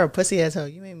then call her a pussy asshole.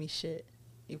 You made me shit.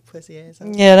 You pussy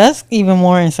asshole. Yeah, that's even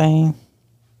more insane.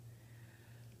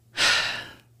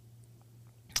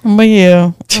 But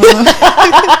yeah.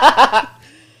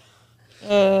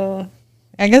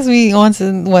 I guess we on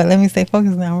to what? Let me stay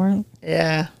focused now, right?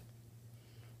 Yeah.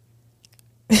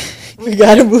 We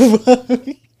gotta move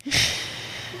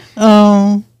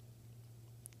on.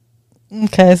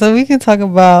 Okay, so we can talk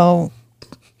about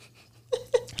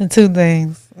two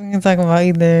things. We can talk about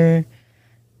either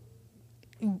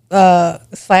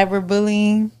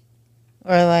cyberbullying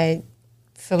or like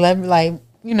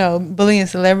bullying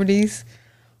celebrities,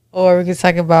 or we could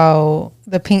talk about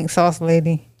the pink sauce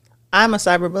lady. I'm a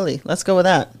cyberbully. Let's go with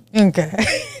that. Okay.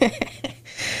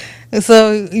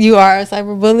 So you are a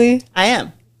cyberbully? I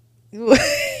am.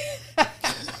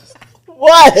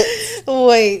 What?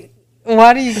 Wait,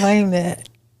 why do you claim that?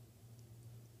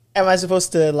 Am I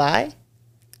supposed to lie?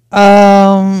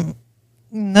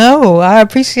 No, I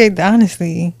appreciate the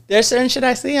honesty. There's certain shit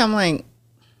I see. I'm like,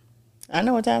 I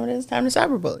know what time it is. Time to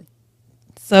cyberbully.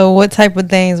 So what type of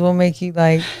things will make you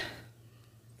like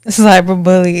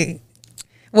cyberbully?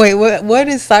 Wait, what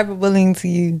is cyberbullying to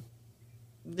you?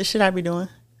 The shit I be doing.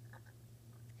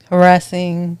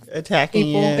 Harassing Attacking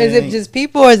people. you. Is it just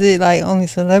people or is it like only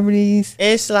celebrities?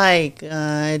 It's like,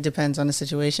 it depends on the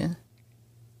situation.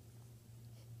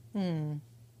 So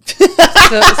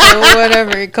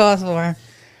whatever it calls for.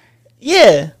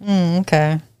 Yeah.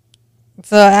 Okay.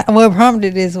 So what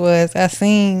prompted this was I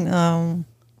seen a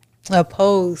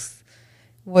post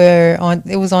where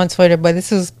it was on Twitter, but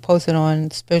this was posted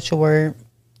on Spiritual Word.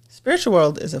 Spiritual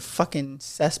World is a fucking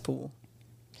cesspool.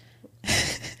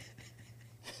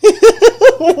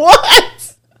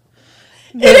 What?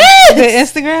 The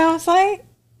Instagram site?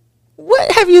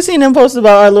 What have you seen them post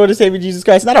about our Lord and Savior Jesus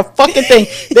Christ? Not a fucking thing.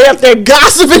 They up there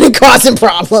gossiping and causing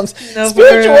problems. No,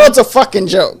 Spiritual World's a fucking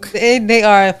joke. They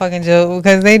are a fucking joke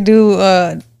because they do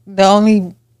the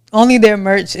only their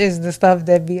merch is the stuff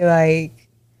that be like,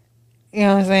 you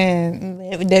know what I'm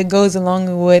saying, that goes along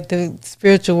with what the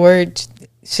Spiritual Word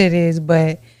shit is,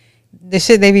 but the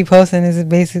shit they be posting is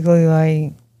basically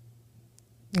like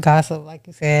gossip, like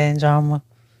you said, and drama.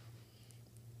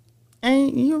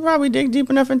 And you probably dig deep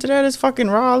enough into that as fucking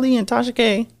Raleigh and Tasha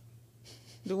K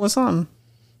doing something.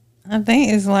 I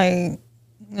think it's like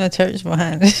a church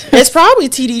behind it. It's probably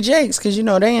TD Jakes because you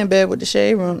know they in bed with the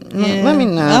shade room. Yeah. Let me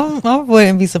know. I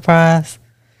wouldn't be surprised.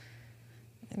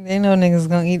 They know niggas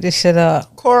gonna eat this shit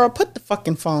up. Cora, put the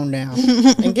fucking phone down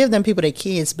and give them people their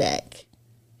kids back.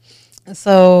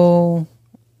 So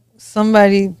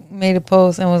somebody made a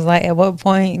post and was like, at what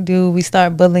point do we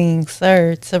start bullying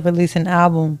Sir to release an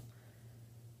album?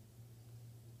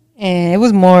 And it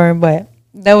was more, but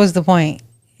that was the point.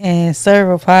 And Sir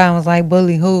replied and was like,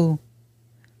 bully who?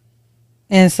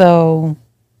 And so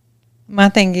my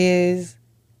thing is,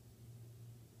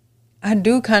 I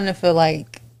do kind of feel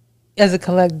like as a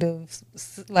collective,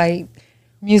 like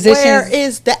musicians. Where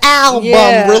is the album?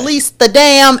 Yeah. Release the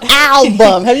damn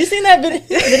album. Have you seen that video?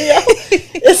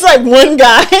 It's like one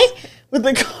guy with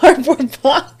a cardboard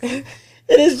box. It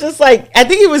is just like, I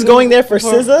think he was going there for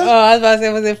SZA. Oh, I was about to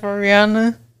say, was it for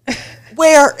Rihanna?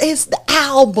 Where is the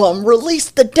album?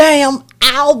 Release the damn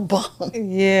album.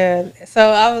 Yeah. So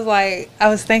I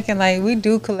was thinking like we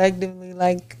do collectively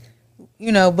like,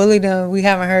 you know, bully them. We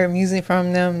haven't heard music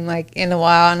from them like in a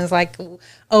while, and it's like,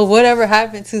 oh, whatever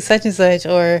happened to such and such,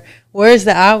 or where's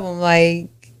the album? Like,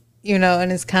 you know,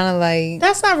 and it's kind of like,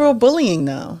 That's not real bullying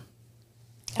though.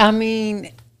 I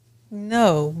mean,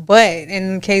 no, but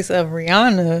in the case of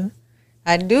Rihanna,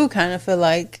 I do kind of feel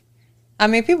like, I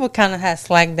mean, people kind of have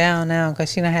slacked down now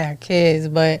because she done had her kids,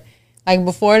 but like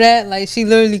before that, like she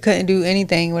literally couldn't do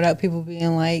anything without people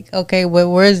being like, okay,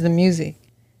 well, where's the music?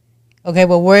 Okay,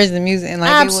 but where's the music? And like,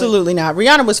 Absolutely not.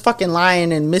 Rihanna was fucking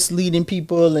lying and misleading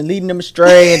people and leading them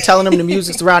astray and telling them the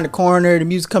music's around the corner, the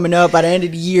music coming up by the end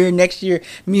of the year, next year,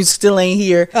 music still ain't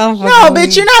here. I'm No, fucking bitch,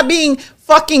 weak. you're not being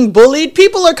fucking bullied.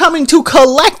 People are coming to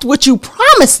collect what you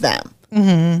promised them.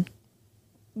 Mm-hmm.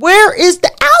 Where is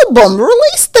the album?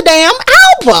 Release the damn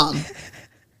album.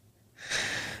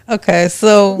 Okay,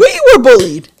 so We were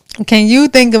bullied. can you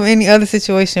think of any other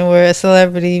situation where a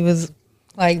celebrity was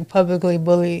like publicly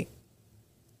bullied?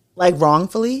 Like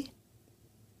wrongfully?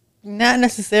 Not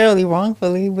necessarily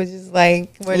wrongfully, but just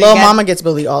like where they Lil got- Mama gets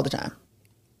bullied all the time.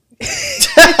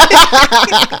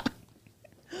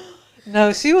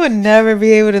 No, she would never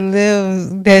be able to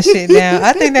live that shit down.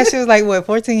 I think that shit was like what,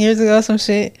 14 years ago, some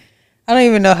shit. I don't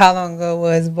even know how long ago it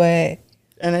was, but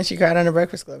And then she cried on the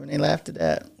Breakfast Club, and they laughed at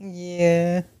that.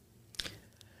 yeah.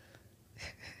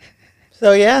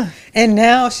 So yeah, And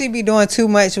now she be doing too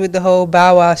much with the whole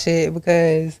Bow Wow shit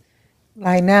because,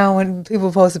 like, now when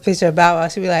people post a picture of Bow Wow,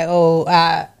 she be like, "Oh,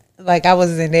 I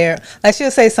wasn't there." Like, she'll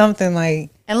say something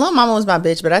like, and Lil Mama was my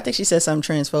bitch, but I think she said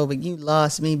something transphobic. You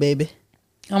lost me, baby.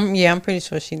 "Yeah, I'm pretty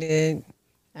sure she did."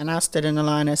 And I stood in the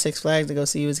line at Six Flags to go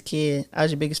see you as a kid. I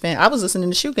was your biggest fan. I was listening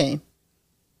to Shoe Game,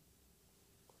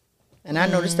 and I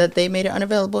noticed that they made it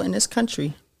unavailable in this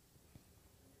country.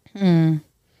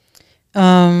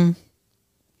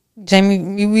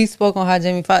 Jamie, we spoke on how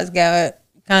Jamie Foxx got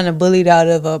kind of bullied out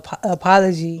of a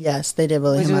apology, Yes, they did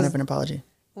bully Which him out was- of an apology.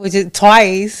 which is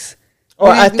twice. Or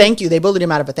a thank you. They bullied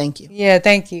him out of a thank you. Yeah,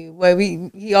 thank you. But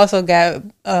he also got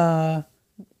I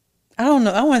don't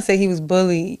know. I want to say he was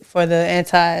bullied for the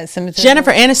anti-Semitism.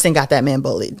 Jennifer Aniston got that man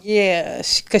bullied. Yeah,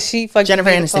 because she fucking Jennifer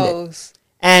made a Aniston did. post.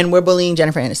 And we're bullying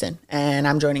Jennifer Aniston. And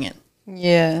I'm joining in.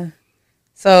 Yeah.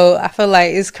 So I feel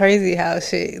like it's crazy how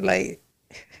shit like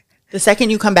The second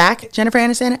you come back, Jennifer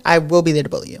Aniston, I will be there to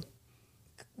bully you.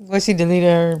 what she deleted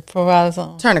her profile or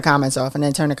something. Turn the comments off, and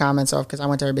then turn the comments off because I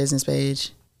went to her business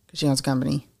page because she owns a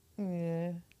company.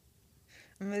 Yeah.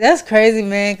 I mean, that's crazy,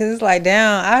 man. Because it's like,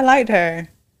 damn, I liked her.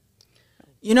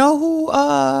 You know who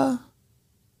I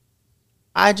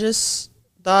just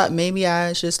thought maybe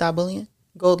I should stop bullying?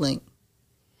 Goldlink.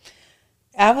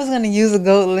 I was gonna use a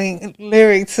Goat Link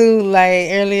lyric too. Like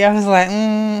earlier, I was like,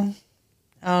 I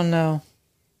don't know.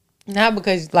 Not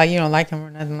because like you don't like him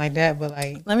or nothing like that, but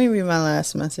like Let me read my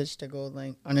last message to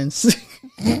Goldlink on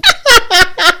Instagram.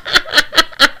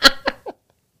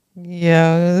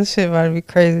 yeah, this shit about to be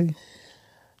crazy.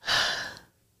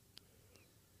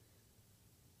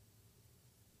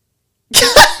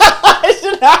 I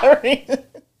should not read.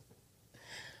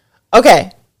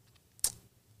 Okay.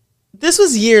 This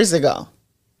was years ago.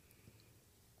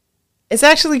 It's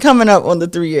actually coming up on the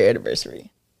 3-year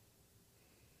anniversary.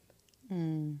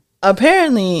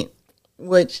 Apparently,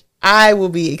 which I will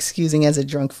be excusing as a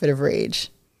drunk fit of rage.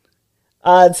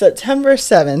 On September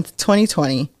 7th,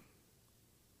 2020,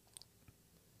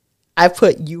 I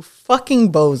put "you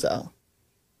fucking bozo."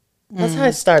 That's how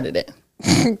I started it.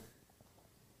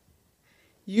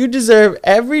 You deserve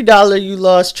every dollar you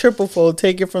lost triplefold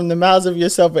taken from the mouths of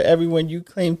yourself and everyone you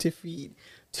claim to feed.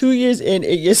 2 years in,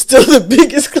 and you're still the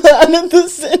biggest clown of the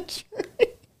century.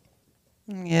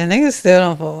 Yeah, niggas still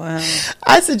don't vote.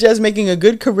 I suggest making a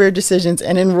good career decisions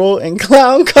and enroll in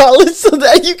clown college so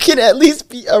that you can at least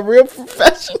be a real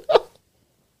professional.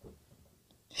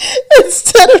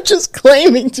 Instead of just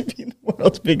claiming to be the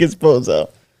world's biggest bozo.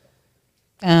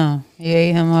 Oh, you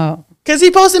ate him up Because he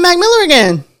posted Mac Miller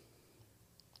again.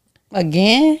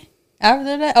 again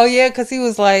after that. Oh yeah, because he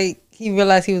was like he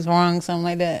realized he was wrong, something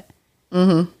like that.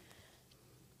 Mm-hmm.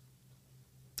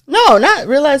 No, not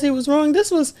realize he was wrong. This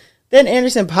was then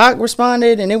Anderson .Paak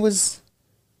responded, and it was.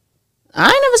 I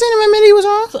ain't never seen him admit he was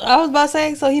wrong. So I was about to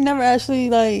say, so he never actually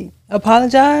like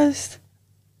apologized.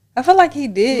 I feel like he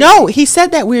did. No, he said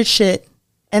that weird shit,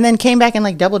 and then came back and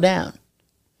like doubled down.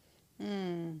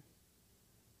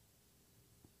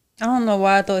 I don't know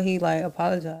why I thought he like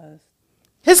apologized.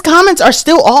 His comments are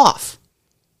still off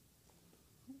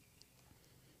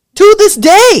to this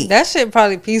day. That shit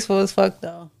probably peaceful as fuck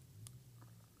though.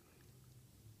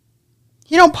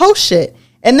 He don't post shit.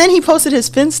 And then he posted his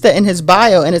Finsta in his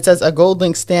bio, and it says a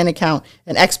Goldlink Stan account,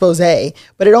 an expose,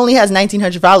 but it only has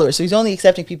 1,900 followers, so he's only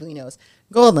accepting people he knows.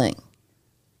 Goldlink.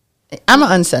 I'm going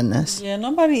to unsend this. Yeah,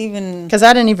 nobody even Because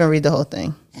I didn't even read the whole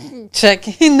thing. check.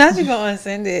 Now you gonna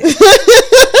unsend it.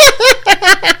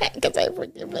 Because I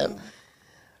forgive him.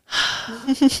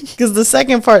 Because the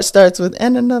second part starts with,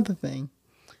 and another thing.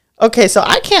 Okay, so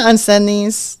I can't unsend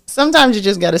these. Sometimes you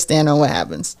just got to stand on what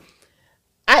happens.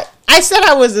 I said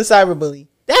I was a cyberbully.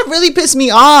 That really pissed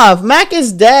me off. Mac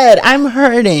is dead. I'm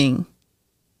hurting.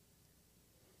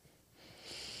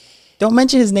 Don't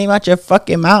mention his name out your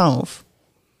fucking mouth.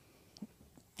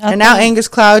 And now Angus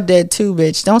Cloud dead too,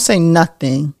 bitch. Don't say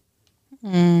nothing.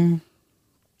 I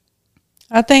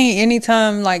think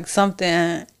anytime like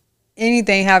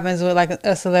anything happens with like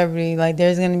a celebrity, like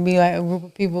there's gonna be like a group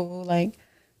of people who like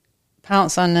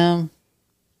pounce on them,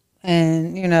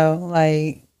 and you know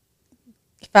like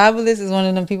Fabulous is one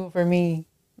of them people for me.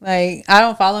 Like I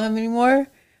don't follow him anymore,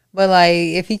 but like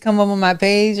if he come up on my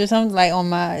page or something, like on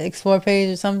my explore page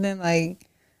or something, like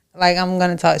I'm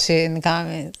gonna talk shit in the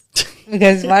comments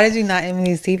because why did you not empty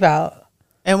his teeth out?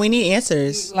 And we need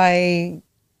answers. Like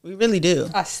We really do.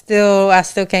 I still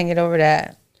can't get over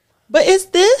that. But is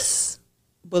this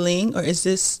bullying or is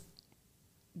this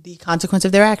the consequence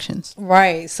of their actions.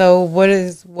 Right. So what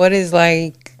is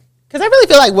like? Because I really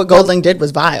feel like what Goldlink did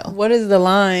was vile. What is the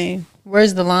line?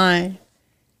 Where's the line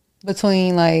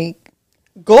between like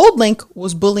Goldlink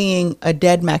was bullying a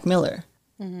dead Mac Miller.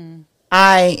 Mm-hmm.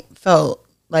 I felt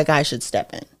like I should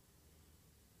step in.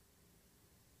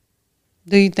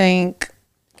 Do you think?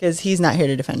 Because he's not here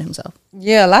to defend himself.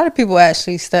 Yeah, a lot of people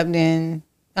actually stepped in.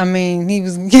 I mean, he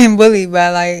was getting bullied by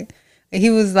like, he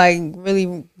was like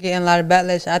really getting a lot of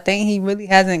backlash. I think he really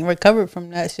hasn't recovered from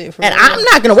that shit. And I'm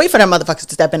not going to wait for them motherfuckers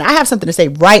to step in. I have something to say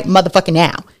right motherfucking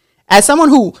now. As someone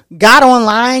who got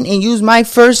online and used my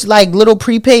first like little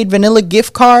prepaid vanilla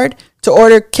gift card to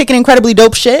order kicking incredibly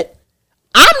dope shit,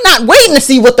 I'm not waiting to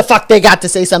see what the fuck they got to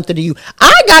say something to you.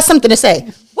 I got something to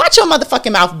say. Watch your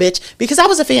motherfucking mouth, bitch, because I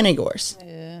was a fan of yours.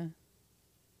 Yeah.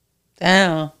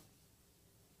 Damn.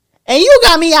 And you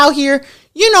got me out here,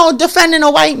 defending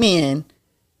a white man.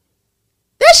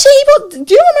 That shit,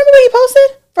 do you remember what he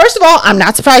posted? First of all, I'm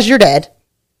not surprised you're dead.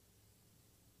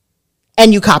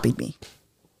 And you copied me.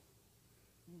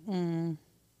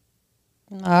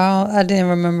 Oh, I didn't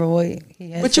remember what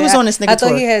he had But said. you was on this nigga I thought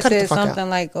tour. he had Cut the said fuck out. something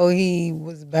like, oh, he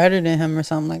was better than him or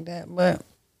something like that. But,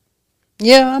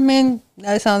 yeah, I mean,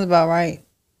 that sounds about right.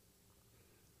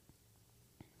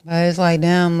 But it's like,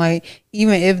 damn, like,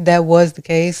 even if that was the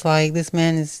case, like, this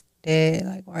man is dead.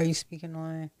 Like, why are you speaking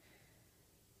on,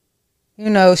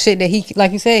 shit that he,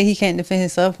 like you said, he can't defend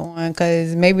himself on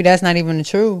because maybe that's not even the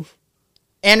truth.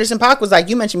 Anderson .Paak was like,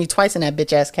 you mentioned me twice in that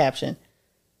bitch ass caption.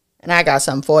 And I got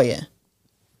something for you.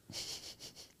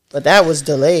 But that was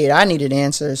delayed. I needed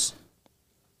answers.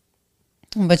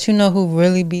 But you know who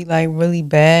really be, like, really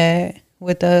bad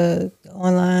with the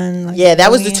online? Like, Yeah,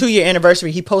 that was the bullying? 2-year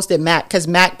anniversary. He posted Mac because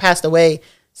Mac passed away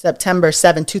September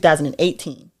 7,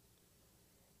 2018.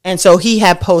 And so he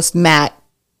had post Mac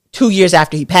 2 years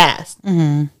after he passed.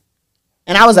 Mm-hmm.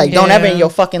 And I was like, don't ever in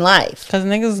your fucking life. Because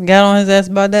niggas got on his ass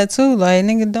about that too. Like,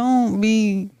 nigga, don't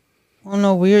be on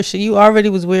no weird shit. You already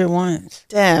was weird once.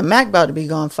 Damn, Mac about to be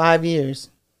gone 5 years.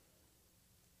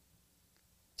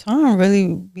 Time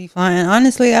really be flying.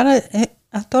 Honestly, I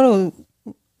thought it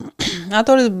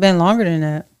would been longer than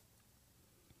that.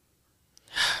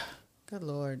 Good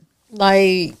Lord.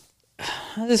 Like,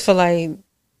 I just feel like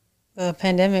the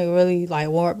pandemic really like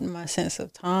warped my sense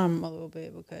of time a little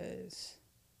bit because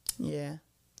Yeah.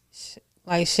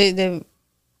 like shit that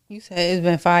you said it's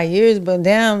been 5 years, but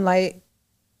damn, like,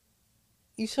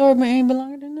 you sure it ain't been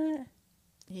longer than that?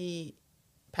 He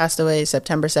passed away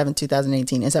September 7,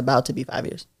 2018. It's about to be 5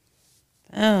 years.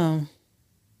 Damn.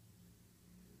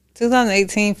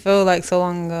 2018 feel like so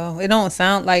long ago. It don't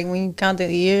sound like when you count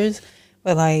the years,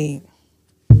 but like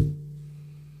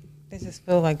it just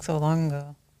feel like so long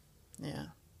ago. Yeah.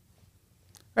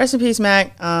 Rest in peace,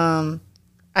 Mac.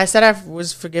 I said I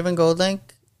was forgiving Goldlink.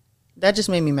 That just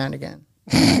made me mad again.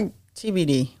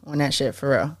 TBD on that shit,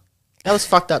 for real. That was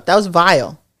fucked up. That was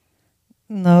vile.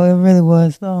 No, it really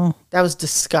was though. That was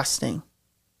disgusting.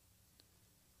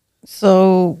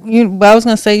 So but I was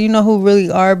gonna say, you know who really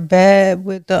are bad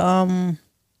with the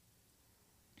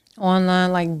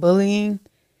online like bullying?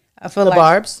 I feel The like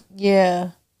Barbs?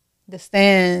 yeah, the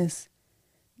stands.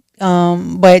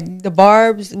 But the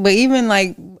Barbs, but even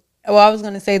like, well, I was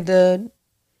gonna say I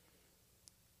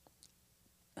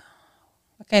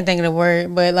can't think of the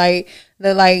word, but like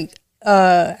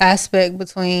the aspect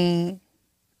between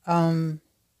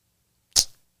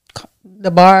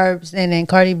the Barbs and then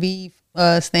Cardi B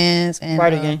stands and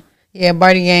Barty Gang. Yeah,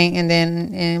 Barty Gang,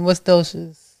 and what's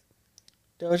Doja's?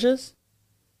 Doja's?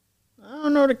 I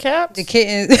don't know the caps. The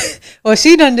kitten. Well,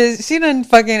 she done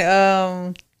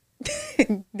fucking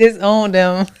disowned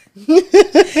them.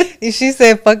 She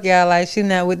said, "Fuck y'all," like she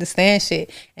not with the stand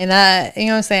shit. And you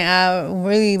know what I'm saying? I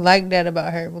really like that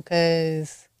about her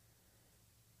because,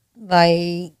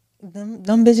 like,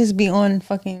 them bitches be on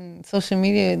fucking social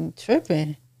media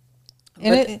tripping.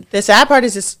 And the sad part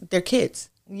is they're kids.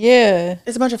 Yeah.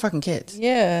 It's a bunch of fucking kids.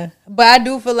 Yeah. But I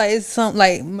do feel like it's some,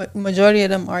 like, majority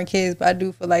of them are kids, but I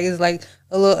do feel like it's like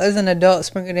it's an adult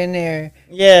sprinkled in there.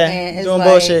 Yeah. And it's doing like,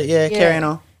 bullshit. Yeah, carrying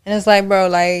on. And it's like, bro,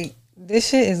 like, this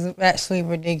shit is actually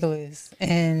ridiculous.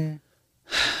 And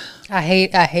I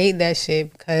hate that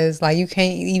shit because, like, you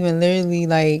can't even literally,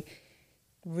 like,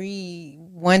 read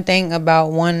one thing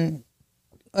about one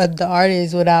of the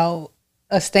artists without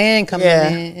a stan coming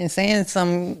in and saying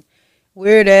some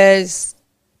weird ass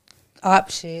op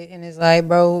shit. And it's like,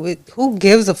 bro, who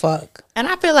gives a fuck? And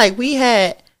I feel like we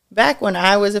had, back when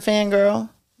I was a fangirl,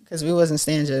 because we wasn't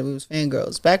stans yet, we was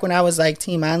fangirls. Back when I was like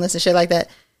Team Mindless and shit like that,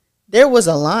 there was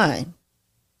a line.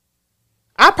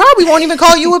 I probably won't even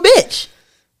call you a bitch.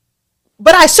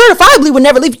 but I certifiably would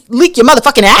never leak your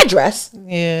motherfucking address.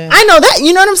 Yeah. I know that.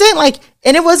 You know what I'm saying? Like,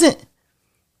 and it wasn't.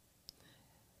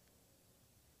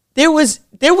 There was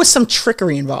some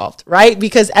trickery involved, right?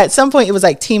 Because at some point it was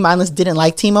like Team Mindless didn't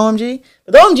like Team OMG.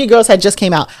 But the OMG girls had just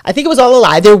came out. I think it was all a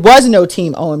lie. There was no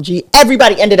Team OMG.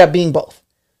 Everybody ended up being both.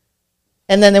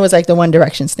 And then there was like the One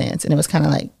Direction stance. And it was kind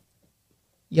of like,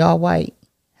 y'all white.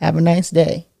 Have a nice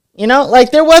day. You know, like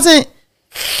there wasn't.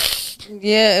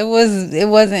 Yeah, it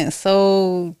wasn't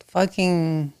so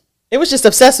fucking. It was just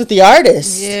obsessed with the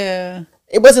artist. Yeah.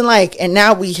 It wasn't like, and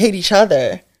now we hate each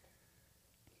other.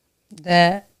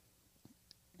 That.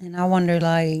 And I wonder,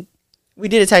 like. We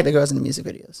did attack the girls in the music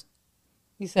videos.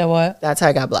 You said what? That's how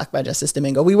I got blocked by Justice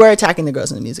Domingo. We were attacking the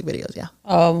girls in the music videos, yeah.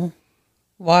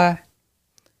 Why?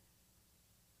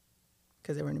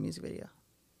 Because they were in the music video.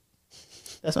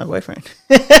 That's my boyfriend.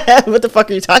 What the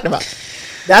fuck are you talking about?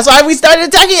 That's why we started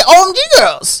attacking OMG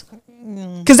girls.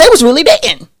 Because they was really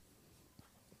dating.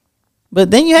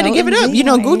 But then you had to give it up. You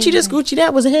know, Gucci this, Gucci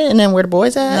that was a hit. And then where the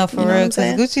boys at? No, for real.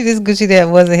 Because Gucci this, Gucci that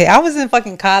was a hit. I was in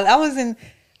fucking college. I was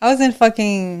in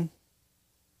fucking.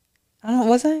 I don't know.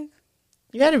 Was I?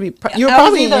 You had to be. You were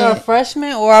probably either a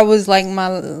freshman or I was like my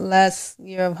last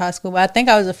year of high school. But I think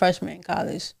I was a freshman in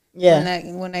college. Yeah.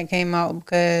 When that came out,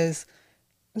 because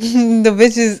the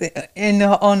bitches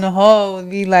on the hall would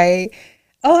be like,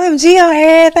 OMG on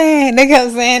everything. They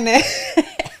kept saying that.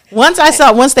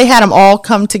 Once they had them all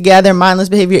come together, Mindless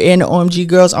Behavior and the OMG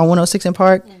girls on 106 in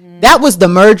Park, that was the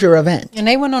merger event. And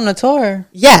they went on a tour.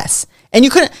 Yes. And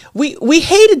you couldn't, we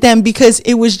hated them because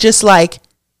it was just like,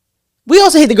 we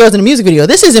also hate the girls in the music video.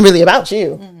 This isn't really about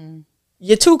you.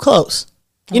 You're too close.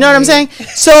 You know what I'm saying?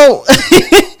 So,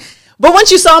 but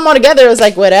once you saw them all together, it was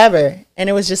like, whatever. And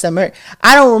it was just a merger.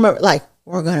 I don't remember, like,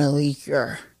 we're going to leak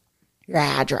your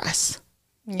address.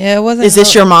 Yeah, it wasn't. Is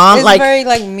this your mom? It's like very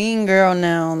like Mean Girl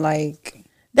now. Like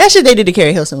that shit they did to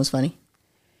Carrie Hilson was funny.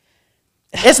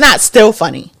 It's not still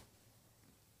funny.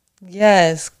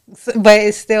 Yes, but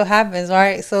it still happens,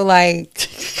 right? So like,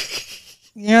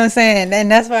 you know what I'm saying?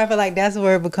 And that's why I feel like that's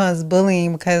where it becomes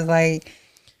bullying, because like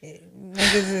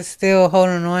niggas is still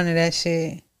holding on to that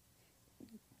shit.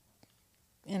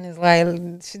 And it's like,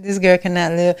 this girl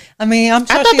cannot live. I mean, I'm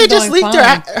sure I thought they just leaked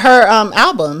her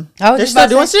album. They're still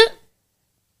doing shit?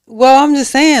 Well, I'm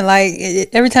just saying, like,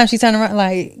 every time she turn around,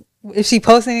 like, if she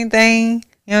posts anything, you know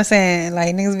what I'm saying?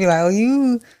 Like, niggas be like, oh,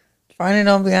 you fronting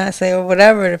on Beyonce or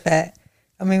whatever the fact.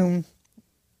 I mean,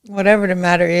 whatever the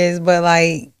matter is, but,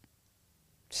 like,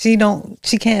 she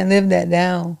can't live that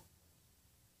down.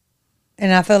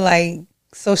 And I feel like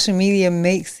social media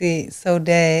makes it so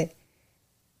that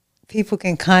people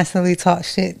can constantly talk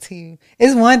shit to you.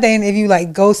 It's one thing if you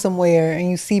like go somewhere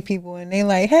and you see people and they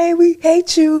like, hey, we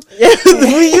hate you. Yeah,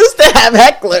 we used to have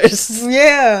hecklers.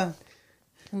 Yeah.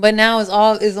 But now it's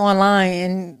online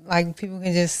and like people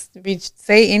can just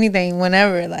say anything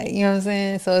whenever, like, you know what I'm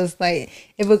saying? So it's like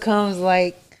it becomes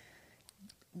like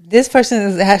this person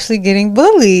is actually getting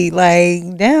bullied.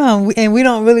 Like, damn, and we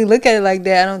don't really look at it like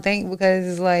that, I don't think, because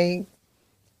it's like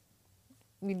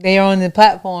they're on the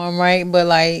platform, right? But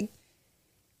like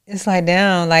it's like,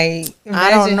 damn, like,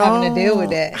 imagine having to deal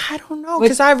with that. I don't know,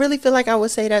 because I really feel like I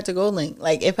would say that to GoldLink.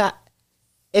 Like,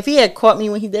 if he had caught me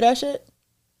when he did that shit,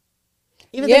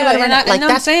 even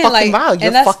that's saying, fucking vile.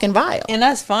 You're fucking vile. And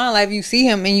that's fine, like, if you see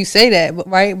him and you say that,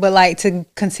 right? But, like, to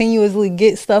continuously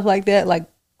get stuff like that, like,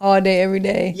 all day, every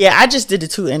day. Yeah, I just did the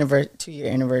 2-year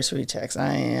anniversary text.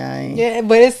 Yeah,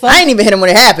 but it's I ain't even hit him when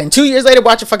it happened. 2 years later,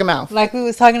 watch your fucking mouth. Like we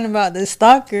was talking about the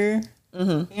stalker. You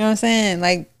know what I'm saying?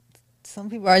 Like, some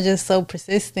people are just so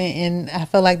persistent, and I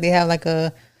feel like they have like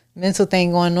a mental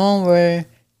thing going on where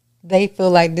they feel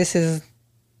like this is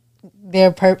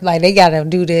their like they gotta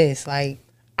do this. Like,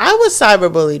 I was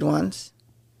cyberbullied once.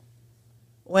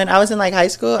 When I was in like high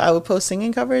school, I would post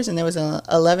singing covers, and there was an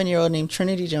 11-year-old named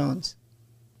Trinity Jones,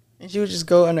 and she would just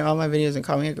go under all my videos and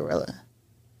call me a gorilla.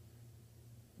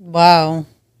 Wow.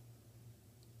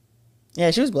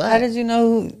 Yeah, she was black. How did you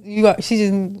know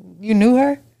you knew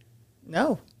her?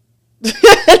 No.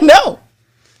 No.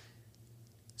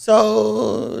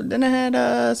 So then I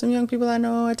had some young people I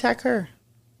know attack her.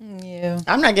 Yeah.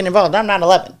 I'm not getting involved. I'm not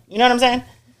 11. You know what I'm saying?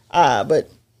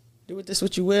 But do with this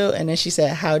what you will. And then she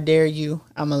said, how dare you?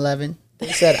 I'm 11.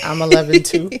 They said, I'm 11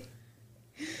 too.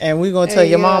 And we're going to tell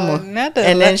your mama.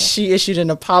 And then she issued an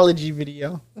apology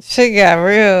video. Shit got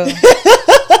real.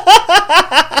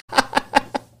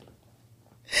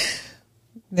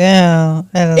 Damn.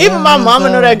 Even my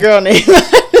mama know that girl name.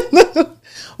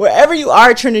 Wherever you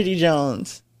are, Trinity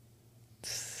Jones.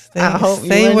 I hope you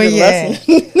learned your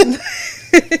lesson.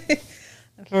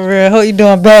 For real. Hope you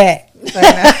doing bad.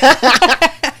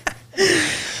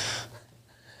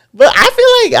 But I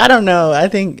feel like, I don't know. I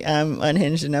think I'm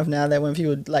unhinged enough now that when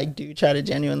people like do try to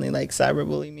genuinely like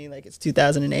cyberbully me, like it's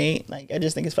 2008. Like I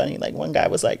just think it's funny. Like one guy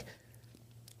was like,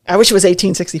 "I wish it was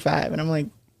 1865," and I'm like,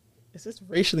 "Is this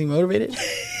racially motivated?"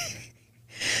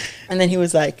 And then he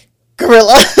was like,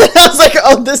 "Gorilla." I was like,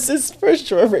 "Oh, this is for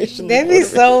sure racially They be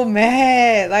motivated." so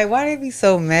mad. Like, why they be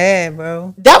so mad,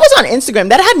 bro? That was on Instagram.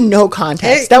 That had no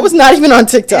context. That was not even on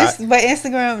TikTok. But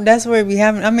Instagram, that's where it be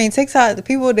having. I mean, TikTok, the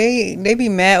people they be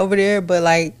mad over there, but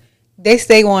like they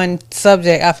stay on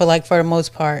subject. I feel like for the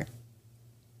most part.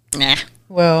 Nah.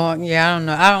 Well, yeah, I don't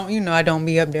know. I don't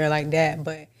be up there like that.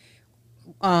 But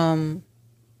on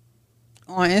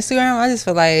Instagram, I just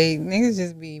feel like niggas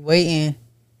just be waiting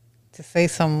to say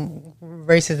some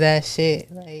racist ass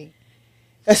shit. Like,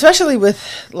 Especially with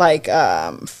like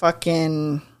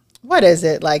fucking, what is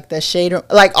it, like the shade,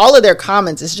 like all of their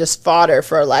comments is just fodder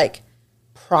for like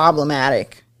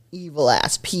problematic evil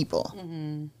ass people.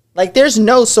 Like there's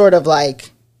no sort of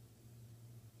like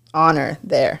honor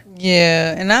there.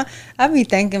 yeah, and I be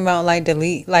thinking about like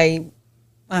delete, like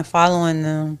unfollowing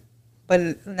them,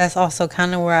 but that's also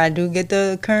kind of where I do get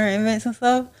the current events and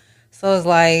stuff. So it's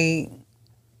like,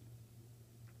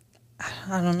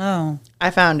 I don't know. I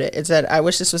found it. It said, "I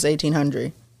wish this was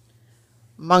 1800.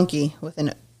 Monkey with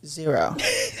a zero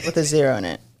in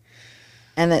it."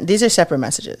 And then these are separate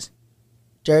messages.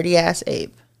 Dirty ass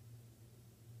ape.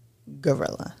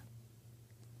 Gorilla.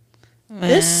 Man.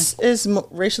 This is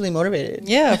racially motivated.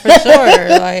 Yeah, for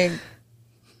sure. Like,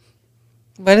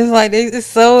 but it's like it's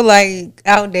so like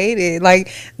outdated.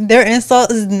 Like their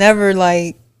insult is never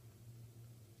like.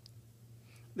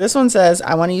 This one says,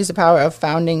 "I want to use the power of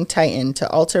founding Titan to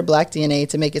alter black DNA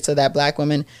to make it so that black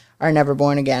women are never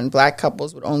born again. Black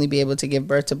couples would only be able to give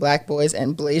birth to black boys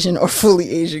and Blasian or fully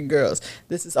Asian girls.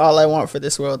 This is all I want for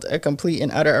this world, a complete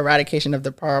and utter eradication of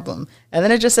the problem." And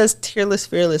then it just says "tearless,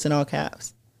 fearless" in all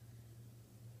caps.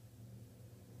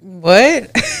 What?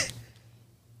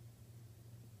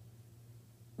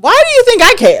 Why do you think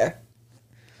I care?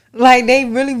 Like they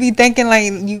really be thinking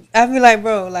like you. I be like,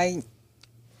 bro, like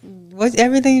what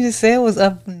everything you just said was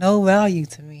of no value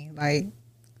to me. Like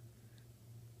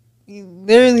you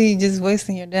literally just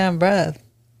wasting your damn breath.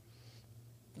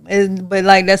 But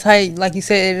like that's how, like you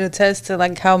said, it attests to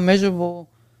like how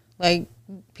miserable like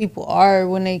people are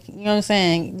when they, you know what I'm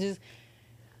saying?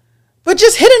 But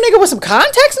just hit a nigga with some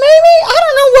context, maybe? I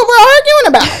don't know what we're arguing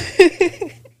about.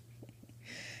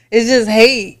 It's just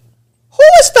hate. Who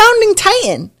is founding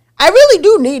Titan? I really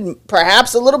do need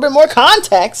perhaps a little bit more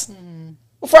context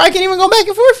before I can even go back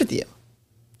and forth with you.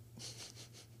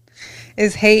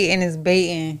 It's hate and it's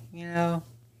baiting, you know?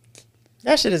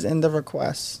 That shit is in the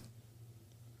requests.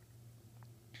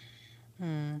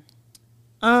 But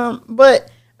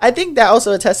I think that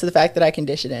also attests to the fact that I can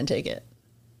dish it and take it.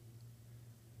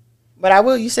 But I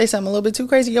will, you say something a little bit too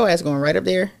crazy, your ass going right up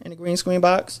there in the green screen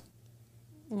box.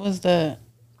 What's that?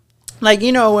 Like,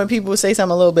 you know, when people say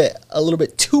something a little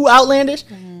bit too outlandish,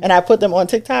 and I put them on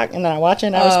TikTok, and then I watch it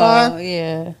and I respond. Oh,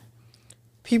 yeah.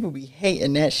 People be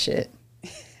hating that shit.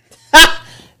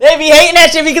 They be hating that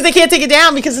shit because they can't take it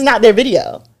down because it's not their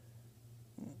video.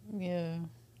 Yeah.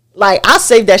 Like, I'll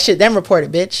save that shit, then report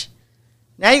it, bitch.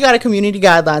 Now you got a community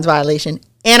guidelines violation,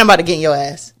 and I'm about to get in your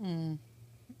ass.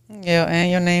 Yeah, and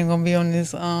your name gonna be on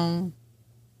this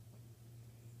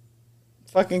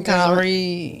Fucking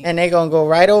comment. And they gonna go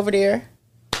right over there,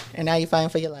 and now you fighting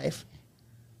for your life.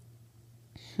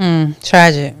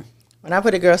 Tragic. When I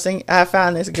put a girl sing, I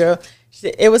found this girl.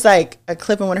 It was like a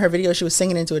clip in one of her videos. She was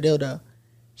singing into a dildo.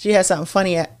 She had something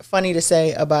funny to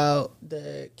say about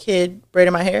the kid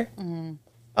braiding my hair.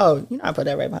 Oh, you know, I put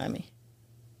that right behind me.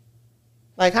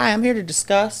 Like, hi, I'm here to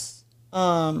discuss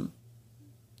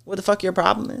what the fuck your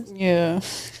problem is. Yeah.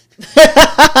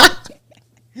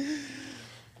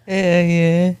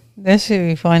 Yeah. That should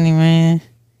be funny, man.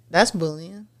 That's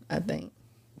bullying, I think.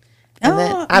 And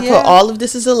then Oh, I yeah. put all of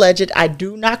this as alleged. I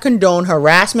do not condone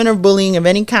harassment or bullying of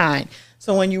any kind.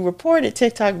 So when you report it,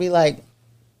 TikTok be like,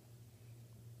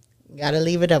 gotta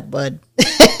leave it up, bud.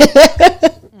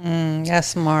 That's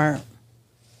smart.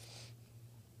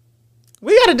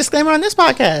 We got a disclaimer on this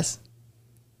podcast.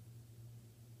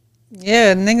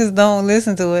 Yeah, niggas don't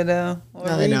listen to it though. Or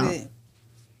No, they read don't. it.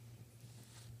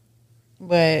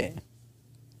 But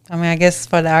I mean, I guess it's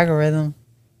for the algorithm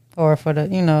or for the,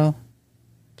 you know,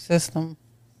 system.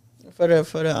 For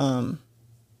the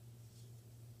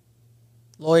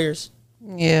lawyers.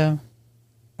 Yeah.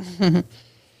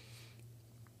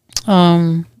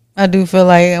 I do feel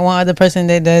like one other person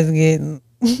that does get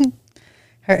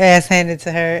her ass handed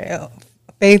to her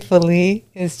faithfully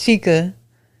is Chica.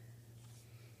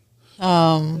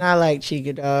 Not like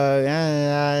Chica, dog.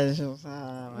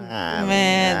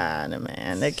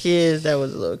 Man, the kids, that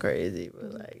was a little crazy,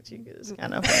 but like Chica is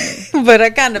kind of funny. But I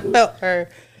kind of felt her.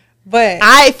 But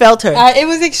I felt her. it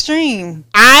was extreme.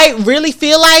 I really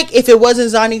feel like if it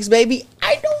wasn't Zonique's baby,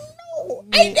 I don't know.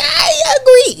 I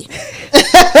agree.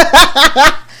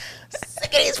 Sick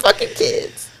of these fucking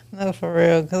kids. No, for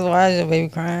real. Because why is your baby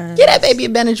crying? Get that baby a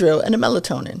Benadryl and a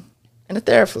melatonin and a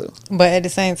Theraflu. But at the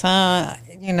same time,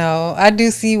 you know, I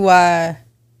do see why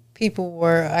people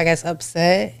were, I guess,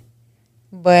 upset.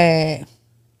 But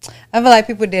I feel like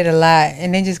people did a lot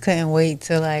and they just couldn't wait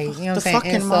to, like, you know what I'm saying?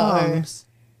 Fucking insult moms. her.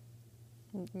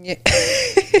 Yeah.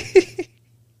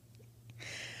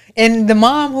 And the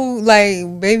mom who,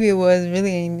 like, baby it was really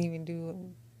ain't even do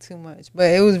too much.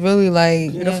 But it was really,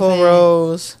 like, Beautiful you know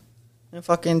Rose and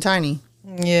fucking Tiny.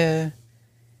 yeah.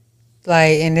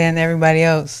 Like, and then everybody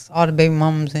else, all the baby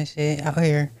mamas and shit out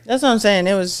here. That's what I'm saying.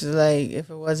 It was like, if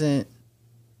it wasn't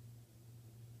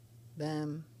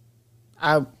them,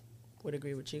 I would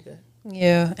agree with Chica.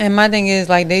 Yeah. And my thing is,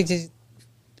 like, they just,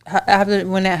 after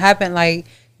when that happened, like,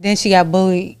 then she got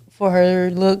bullied for her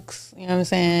looks, you know what I'm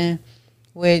saying?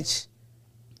 Which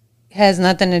has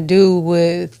nothing to do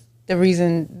with the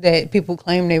reason that people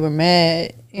claim they were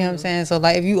mad. You know what I'm saying? So,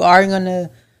 like, if you are going to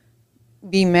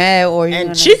be mad or you're And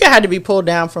gonna, Chica had to be pulled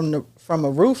down from a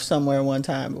roof somewhere one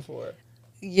time before.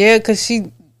 yeah, because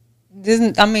she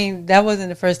doesn't, I mean, that wasn't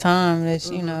the first time that,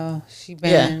 you know, she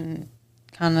been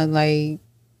kind of, like,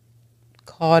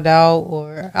 called out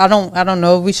or, I don't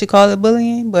know if we should call it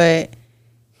bullying, but,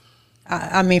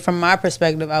 I mean, from my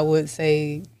perspective, I would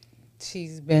say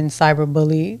she's been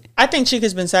cyberbullied. I think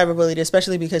Chica's been cyberbullied,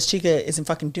 especially because Chica isn't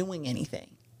fucking doing anything.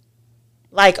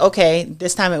 Like, okay,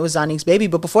 this time it was Zonique's baby,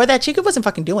 but before that, Chica wasn't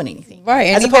fucking doing anything. Right,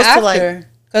 and as even opposed after, to like,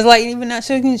 because like even now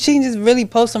she can just really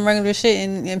post some regular shit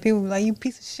and people be like, you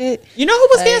piece of shit. you know who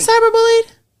was like, getting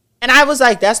cyberbullied? And I was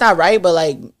like, that's not right, but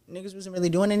like niggas wasn't really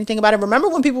doing anything about it. Remember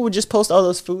when people would just post all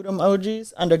those food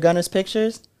emojis under Gunna's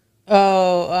pictures?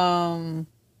 Oh,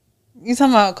 you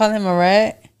talking about calling him a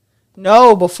rat?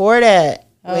 No, before that,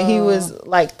 when he was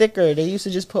like thicker, they used to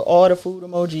just put all the food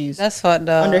emojis That's fucked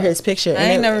up. under his picture. I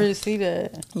ain't never see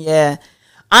that. Yeah.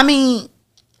 I mean,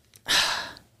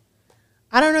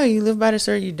 I don't know. You live by the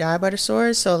sword, you die by the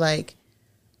sword. So, like,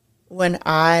 when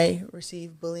I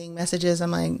receive bullying messages,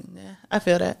 I'm like, nah, I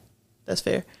feel that. That's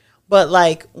fair. But,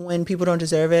 like, when people don't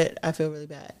deserve it, I feel really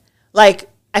bad. Like,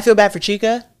 I feel bad for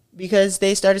Chica because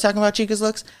they started talking about Chica's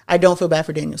looks. I don't feel bad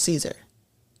for Daniel Caesar.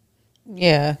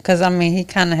 Yeah, because, I mean, he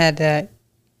kind of had that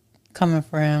coming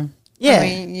for him. Yeah. I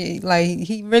mean, like,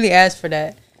 he really asked for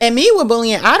that. And me with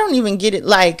bullying, I don't even get it.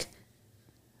 Like,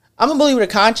 I'm a bully with a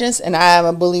conscience, and I am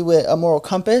a bully with a moral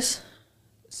compass.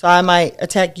 So I might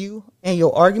attack you and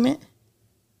your argument.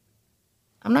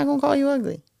 I'm not going to call you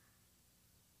ugly.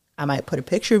 I might put a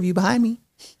picture of you behind me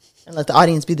and let the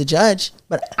audience be the judge,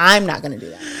 but I'm not going to do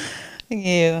that.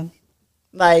 Yeah.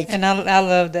 Like, And I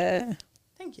love that.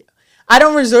 thank you. I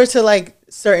don't resort to, like,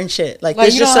 certain shit. Like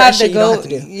there's you just don't certain have shit to you go.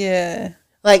 don't have to do. Yeah.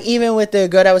 Like, even with the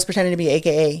girl that was pretending to be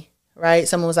AKA, right?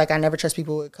 Someone was like, I never trust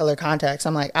people with color contacts.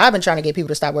 I'm like, I've been trying to get people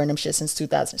to stop wearing them shit since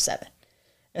 2007.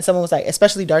 And someone was like,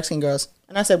 especially dark-skinned girls.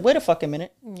 And I said, wait a fucking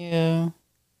minute. Yeah.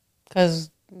 Because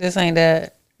this ain't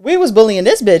that. We was bullying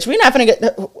this bitch. We not finna get...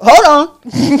 Hold on.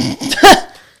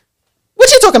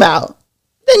 What you talking about?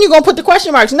 Then you gonna put the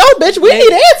question marks. No, bitch, we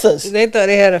need answers. They thought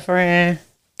they had a friend.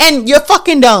 And you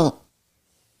fucking don't.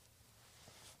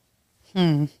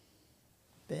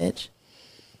 Bitch.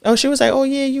 Oh, she was like, oh,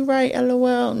 yeah, you right,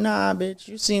 LOL. Nah, bitch.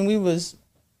 You seen we was...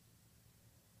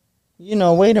 You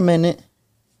know, wait a minute.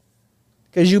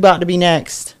 Because you about to be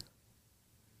next.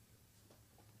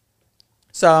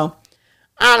 So,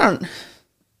 I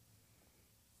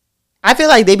feel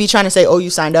like they be trying to say, oh, you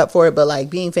signed up for it, but like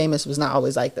being famous was not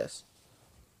always like this.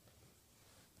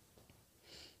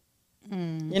 You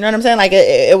know what I'm saying? Like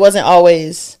it wasn't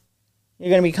always, you're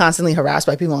going to be constantly harassed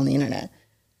by people on the internet.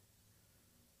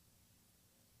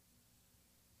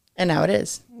 And now it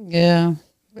is. Yeah.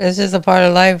 It's just a part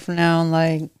of life now.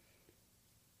 Like,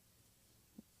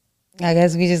 I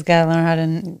guess we just got to learn how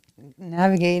to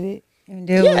navigate it and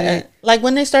deal with it. Like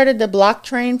when they started the block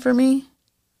train for me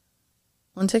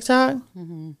on TikTok,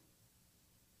 bitch,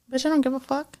 I don't give a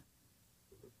fuck.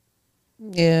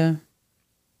 Yeah.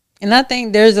 And I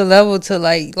think there's a level to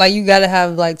like you got to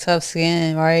have like tough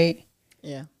skin, right?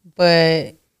 Yeah.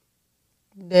 But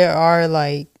there are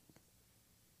like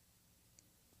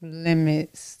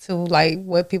limits to like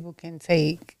what people can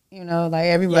take. You know, like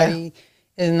everybody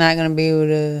is not going to be able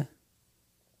to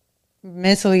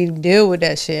mentally deal with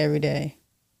that shit every day.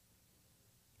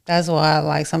 That's why,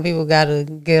 like, some people gotta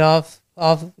get off, you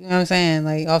know what I'm saying,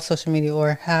 like, off social media,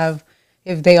 or have,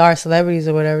 if they are celebrities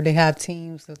or whatever, they have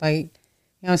teams that, like, you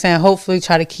know what I'm saying, hopefully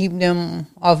try to keep them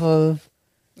off of,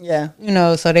 Yeah. you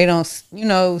know, so they don't, you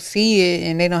know, see it,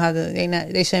 and they don't have to,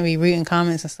 they shouldn't be reading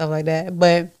comments and stuff like that.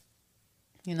 But,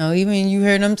 you know, even you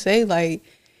hear them say, like,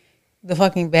 the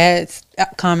fucking bad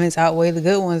comments outweigh the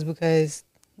good ones because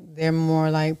they're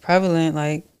more, like, prevalent,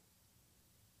 like,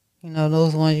 you know,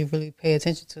 those ones you really pay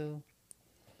attention to.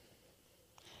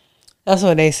 That's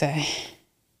what they say.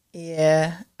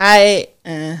 Yeah.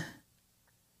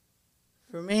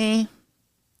 For me,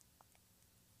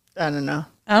 I don't know.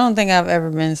 I don't think I've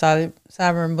ever been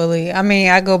cyber bullied. I mean,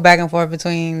 I go back and forth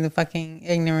between the fucking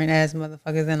ignorant ass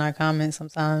motherfuckers in our comments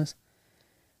sometimes.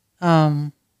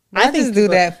 I just do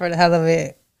that for the hell of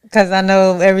it. Because I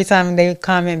know every time they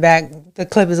comment back, the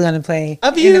clip is going to play.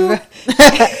 Of you.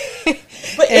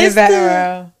 But in the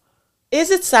background. Is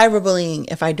it cyberbullying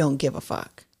if I don't give a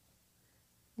fuck?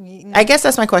 I guess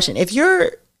that's my question. If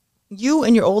you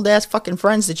and your old ass fucking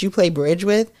friends that you play bridge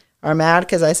with are mad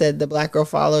because I said the black girl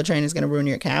follow train is going to ruin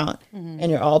your account,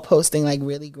 and you're all posting like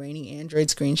really grainy Android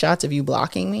screenshots of you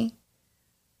blocking me,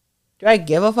 do I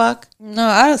give a fuck? No,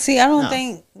 I don't think,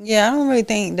 I don't really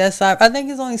think that's cyber. I think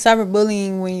it's only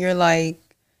cyberbullying when you're like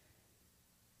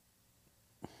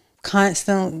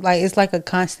constant, like it's like a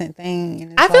constant thing.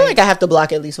 And I feel like I have to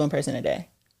block at least one person a day.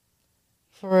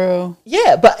 For real.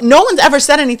 Yeah, but no one's ever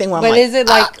said anything where but I'm like, is it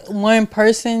like one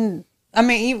person? I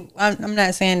mean, I'm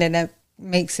not saying that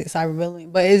makes it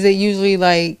cyberbullying, but is it usually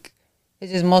like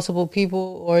it's just multiple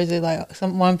people, or is it like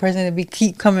one person to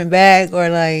keep coming back, or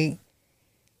like?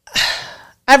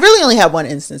 I really only had one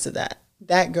instance of that.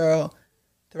 That girl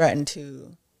threatened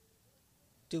to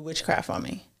do witchcraft on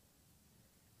me.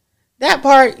 That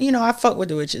part, you know, I fuck with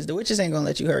the witches. The witches ain't gonna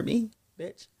let you hurt me,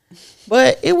 bitch.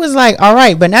 But it was like, all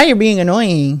right, but now you're being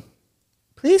annoying.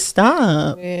 Please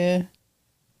stop. Yeah.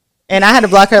 And I had to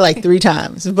block her like 3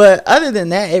 times. But other than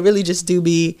that, it really just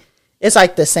it's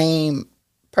like the same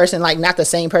person, like not the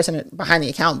same person behind the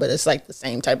account, but it's like the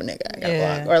same type of nigga I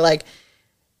gotta block. Or like,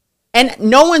 and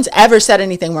no one's ever said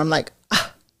anything where I'm like,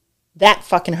 that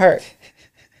fucking hurt.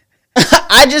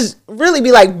 I just really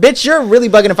be like, bitch, you're really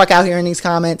bugging the fuck out here in these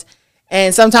comments.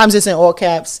 And sometimes it's in all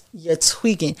caps. You're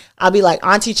tweaking. I'll be like,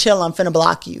 auntie, chill. I'm finna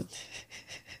block you.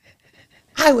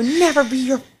 I would never be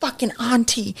your fucking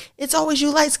auntie. It's always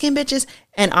you light-skinned bitches.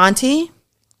 And auntie,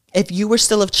 if you were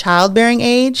still of childbearing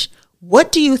age,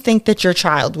 what do you think that your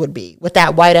child would be with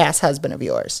that white-ass husband of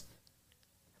yours?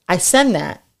 I send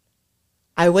that.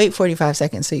 I wait 45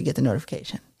 seconds so you get the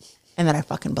notification. And then I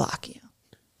fucking block you.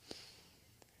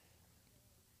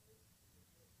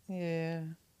 Yeah.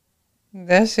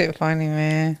 That shit funny,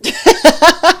 man.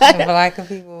 Blacking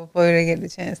people before they get the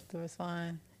chance to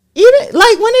respond. Even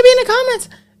like when they be in the comments,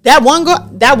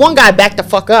 that one guy backed the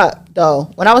fuck up though.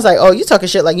 When I was like, "Oh, you talking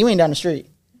shit like you ain't down the street."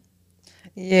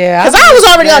 Yeah, because I was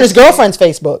already on his girlfriend's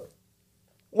Facebook.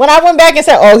 When I went back and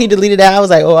said, "Oh, he deleted that," I was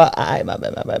like, "Oh, my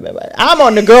bad. I'm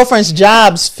on the girlfriend's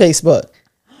job's Facebook."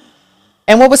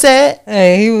 And what was said?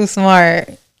 Hey, he was smart.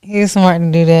 He was smart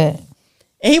to do that.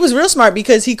 And he was real smart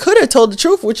because he could have told the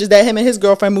truth, which is that him and his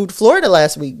girlfriend moved to Florida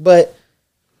last week. But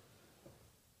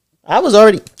I was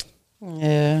already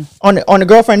on the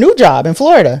girlfriend new job in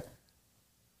Florida.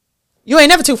 You ain't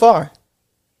never too far.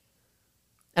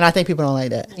 And I think people don't like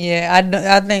that. Yeah,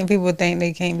 I think people think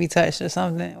they can't be touched or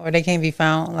something, or they can't be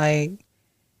found. Like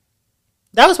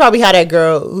that was probably how that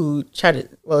girl who tried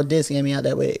to did scam me out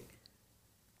that way.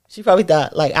 She probably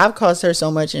thought like I've caused her so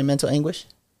much in mental anguish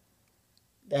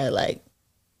that like.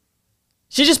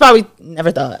 She just probably never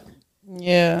thought.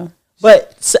 Yeah.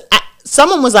 But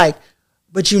someone was like,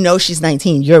 but you know she's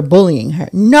 19. You're bullying her.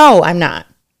 No, I'm not.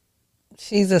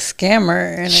 She's a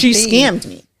scammer. And she scammed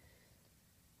me.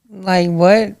 Like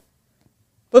what?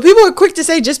 But people are quick to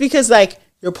say just because like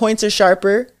your points are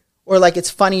sharper or like it's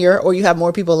funnier or you have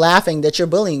more people laughing that you're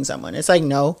bullying someone. It's like,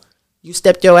 no, you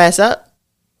stepped your ass up.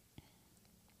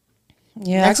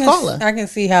 Yeah, I can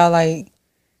see how like,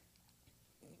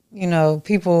 you know,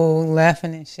 people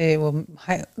laughing and shit will,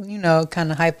 you know,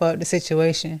 kind of hype up the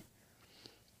situation.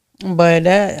 But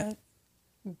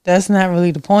that's not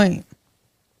really the point.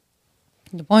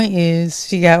 The point is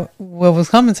she got what was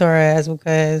coming to her ass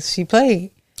because she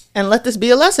played. And let this be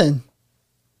a lesson.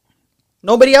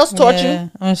 Nobody else taught you.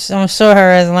 I'm sure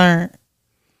her has learned.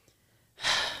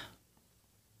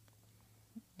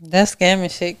 That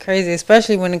scamming shit crazy,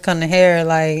 especially when it comes to hair.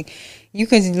 Like, you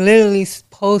can literally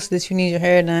post that you need your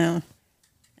hair down,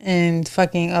 and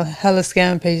fucking hella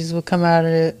scam pages will come out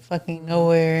of it fucking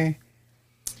nowhere.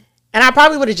 And I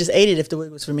probably would have just ate it if the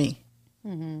wig was for me.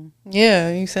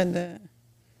 Yeah, you said that.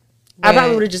 I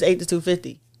probably would have just ate the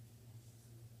 $250.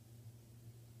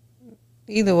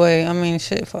 Either way, I mean,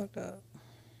 shit fucked up.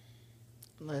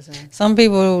 Listen. Some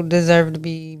people deserve to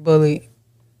be bullied,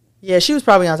 Yeah, she was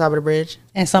probably on top of the bridge.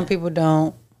 and some people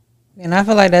don't. And I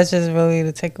feel like that's just really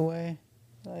the takeaway.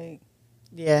 Like,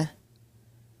 Yeah.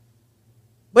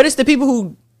 But it's the people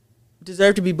who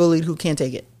deserve to be bullied who can't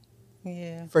take it.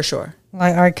 yeah, For sure.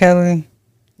 like R. Kelly.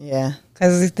 Yeah.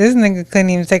 Because this nigga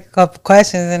couldn't even take a couple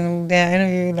questions in the damn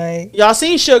interview. Y'all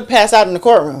seen Suge pass out in the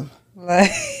courtroom.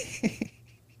 Like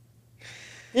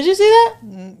Did you see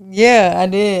that? yeah, I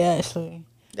did actually.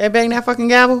 They bang that fucking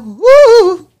gavel.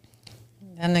 Woo!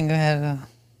 That nigga had a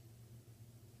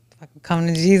fucking come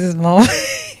to Jesus moment.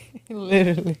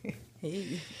 Literally.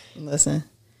 Listen.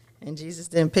 And Jesus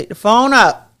didn't pick the phone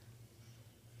up.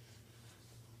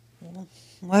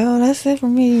 Well, that's it for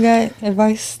me. You got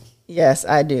advice? Yes,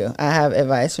 I do. I have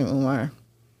advice from Umar.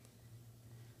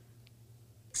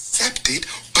 Accepted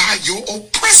by your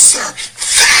oppressor.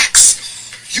 Facts.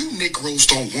 You Negroes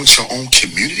don't want your own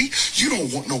community. You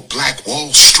don't want no Black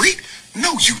Wall Street.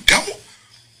 No, you don't.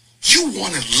 You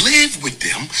want to live with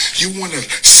them. You want to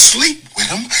sleep with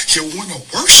them. You want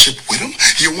to worship with them.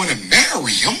 You want to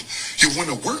marry them. You want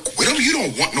to work with them. You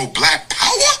don't want no black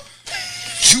power.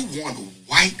 You want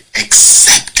white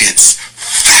acceptance.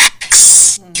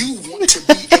 Facts. You want to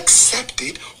be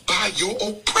accepted by your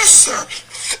oppressor.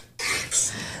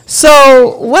 Facts.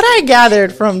 So, what I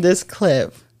gathered from this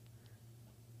clip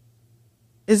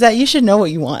is that you should know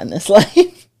what you want in this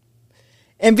life.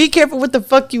 And be careful what the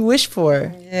fuck you wish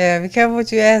for. Yeah, be careful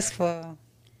what you ask for.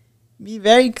 Be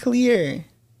very clear.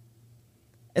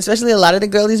 Especially a lot of the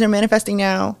girlies are manifesting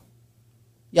now.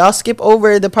 Y'all skip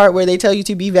over the part where they tell you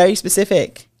to be very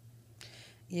specific.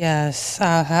 Yes,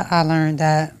 I learned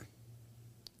that.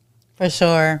 For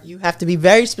sure. You have to be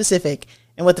very specific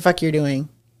in what the fuck you're doing.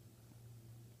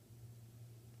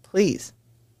 Please.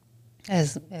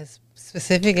 As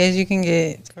specific as you can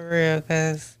get, for real,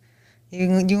 because you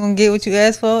gonna get what you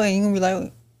asked for, and you gonna be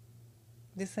like,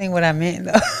 this ain't what I meant,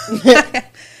 though.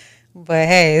 But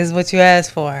hey, it's what you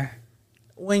asked for.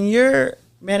 When you're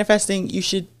manifesting, you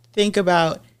should think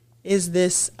about, is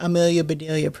this Amelia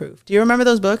Bedelia proof? Do you remember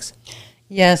those books?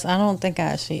 Yes, I don't think I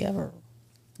actually ever.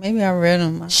 Maybe I read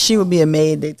them. She would be a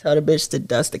maid. They tell the bitch to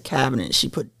dust the cabinet. She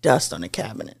put dust on the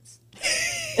cabinets.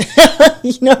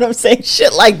 You know what I'm saying?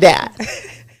 Shit like that.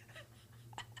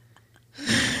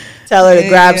 Tell her to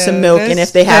grab some milk, and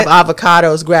if they have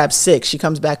avocados, grab 6. She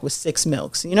comes back with 6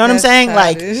 milks. You know what I'm saying?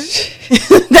 Childish.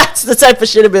 Like, that's the type of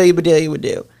shit Amelia Bedelia would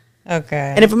do.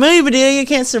 Okay. And if Amelia Bedelia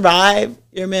can't survive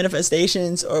your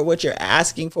manifestations or what you're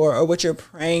asking for or what you're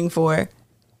praying for,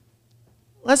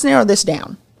 let's narrow this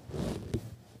down.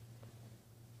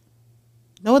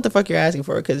 Know what the fuck you're asking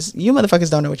for, because you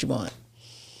motherfuckers don't know what you want.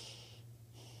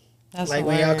 That's like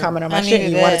weird. when y'all comment on my I shit and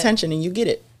needed you want that. attention and you get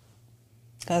it.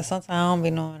 Because sometimes I don't be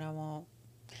knowing what I want.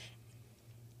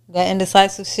 That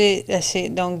indecisive shit, that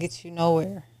shit don't get you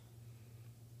nowhere.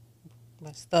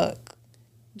 But stuck.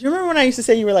 Do you remember when I used to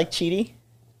say you were like Cheaty?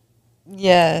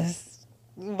 Yes.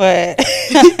 But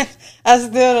I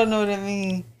still don't know what I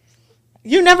mean.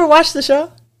 You never watched the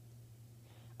show?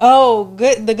 Oh,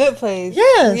 The Good Place.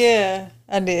 Yes. Yeah,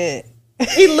 I did.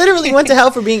 He literally went to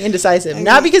hell for being indecisive.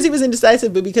 Not because he was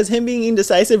indecisive, but because him being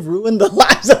indecisive ruined the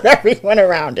lives of everyone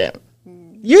around him.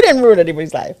 You didn't ruin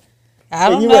anybody's life.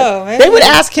 I don't know. They would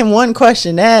ask him one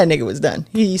question, that nigga was done.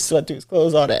 He swept through his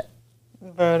clothes, all that.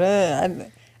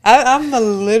 Bro, I'm a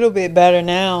little bit better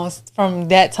now from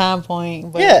that time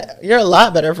point. But, Yeah, you're a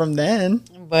lot better from then.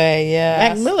 But yeah,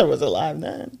 Mac Miller was alive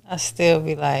then. I still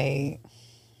be like,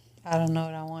 I don't know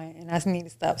what I want, and I just need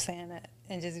to stop saying that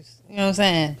and just, you know what I'm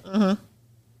saying? Mm-hmm.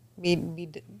 Be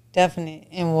definite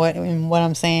in what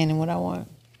I'm saying and what I want.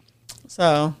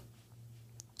 So,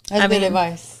 That's good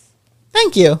advice.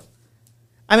 Thank you.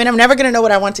 I mean, I'm never going to know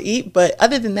what I want to eat, but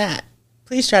other than that,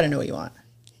 please try to know what you want.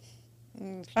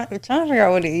 Trying to figure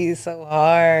out what to eat is so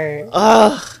hard.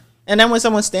 Ugh. And then when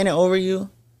someone's standing over you,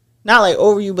 not like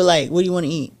over you, but like, what do you want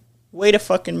to eat? Wait a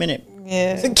fucking minute.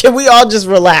 Yeah. Can we all just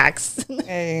relax?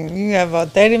 Hey, you got about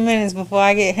 30 minutes before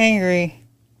I get hangry.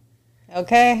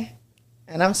 Okay?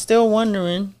 And I'm still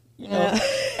wondering, you know. Yeah.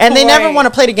 And they never Right. want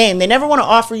to play the game. They never want to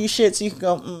offer you shit so you can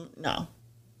go, no.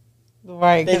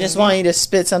 Right. They just want you to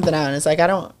spit something out. And it's like,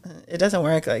 it doesn't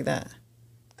work like that.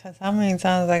 Because how many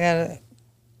times I got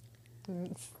to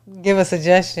give a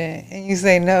suggestion and you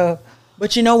say no?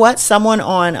 But you know what? Someone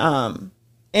on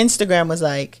Instagram was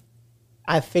like,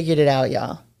 I figured it out,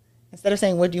 y'all. Instead of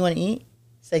saying, what do you want to eat?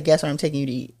 Say, guess what I'm taking you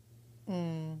to eat.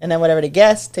 And then whatever they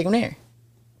guess, take them there.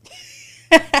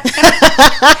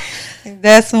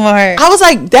 That's smart. I was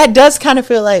like, that does kind of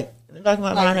feel like in the back of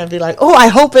my mind. I'd be like, oh, I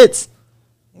hope it's.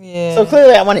 Yeah. So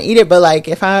clearly, I want to eat it, but like,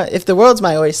 if the world's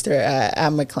my oyster,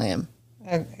 I'm a clam.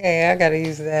 Okay, I gotta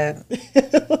use that.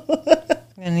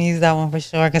 I'm gonna use that one for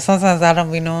sure. Cause sometimes I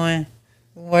don't be knowing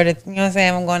where to. You know what I'm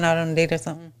saying? I'm going out on a date or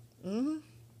something. Mm-hmm.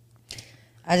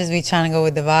 I just be trying to go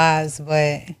with the vibes,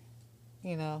 but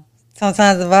you know,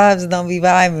 sometimes the vibes don't be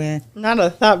vibing. Not a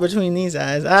thought between these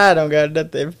eyes. I don't got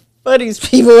nothing. But these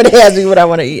people would ask me what I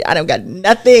want to eat. I don't got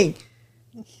nothing.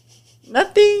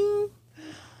 Nothing.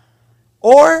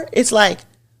 Or it's like,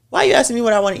 why are you asking me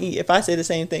what I want to eat? If I say the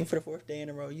same thing for the 4th day in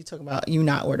a row, you talking about you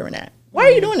not ordering that. Why are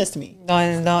you doing this to me?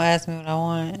 Don't ask me what I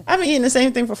want. I've been eating the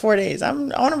same thing for 4 days.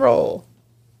 I'm on a roll.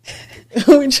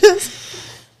 we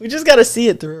just got to see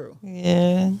it through.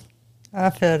 Yeah, I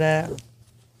feel that.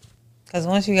 Cause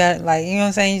once you got like, you know what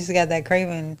I'm saying, you just got that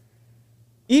craving.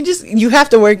 You have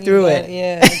to work through it.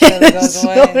 Yeah, until it goes There's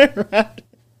no away. way around it.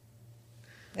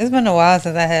 It's been a while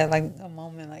since I had like a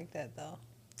moment like that though.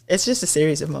 It's just a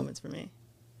series of moments for me.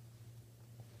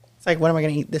 It's like, what am I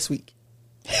going to eat this week?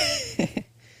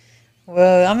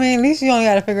 Well, I mean, at least you only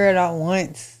got to figure it out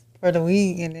once for the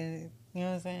week, and then you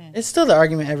know what I'm saying. It's still the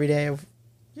argument every day of,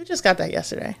 you just got that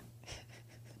yesterday.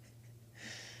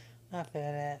 I feel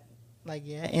that. Like,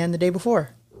 yeah, and the day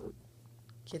before.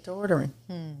 Get to ordering.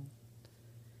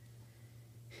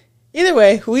 Either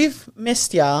way, we've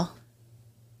missed y'all.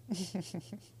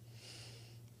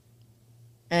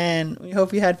 And we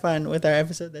hope you had fun with our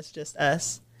episode that's just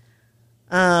us.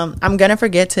 I'm going to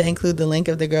forget to include the link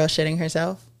of the girl shitting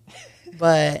herself.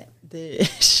 But the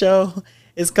show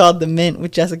is called The Mint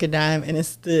with Jessica Dime, and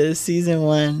it's the season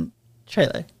 1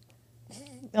 trailer.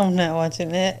 I'm not watching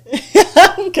that.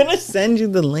 I'm going to send you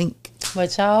the link.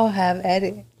 But y'all have at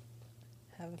it.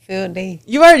 Have a field day.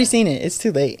 You've already seen it. It's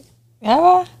too late. Have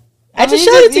I? I just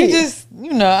mean, showed it to you. Just,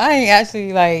 you know, I ain't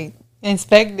actually like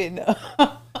inspected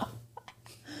though.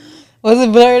 Was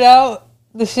it blurred out?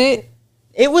 The shit?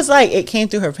 It was like it came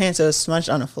through her pants, so it was smudged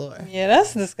on the floor. Yeah,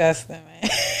 that's disgusting, man.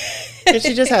 Because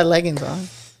she just had leggings on.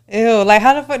 Ew, like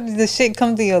how the fuck did the shit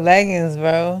come through your leggings,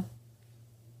 bro?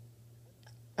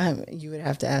 You would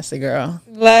have to ask the girl.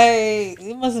 Like,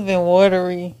 it must have been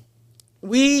watery.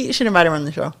 We should invite her on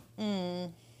the show.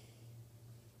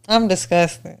 I'm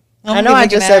disgusted. I know I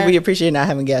just said we appreciate not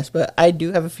having guests, but I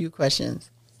do have a few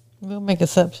questions. We'll make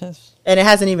exceptions. And it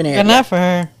hasn't even aired But yet. not for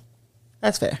her.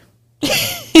 That's fair.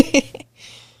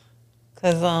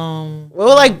 Cause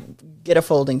We'll like get a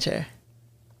folding chair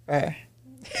for her.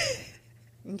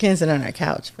 You can't sit on our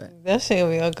couch, but that shit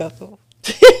will be uncomfortable.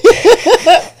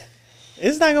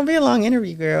 it's not gonna be a long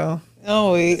interview, girl.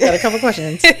 Oh wait. Got a couple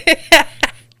questions.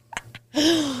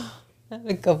 I had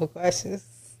a couple questions.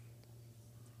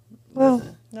 Well,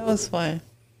 that was fun.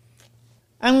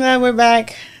 I'm glad we're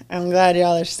back. I'm glad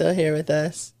y'all are still here with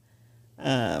us.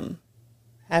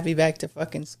 Happy back to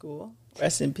fucking school.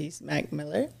 Rest in peace, Mac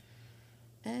Miller.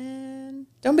 And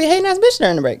don't be a hating ass bitch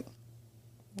during the break.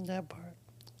 That part.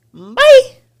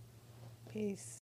 Bye. Peace.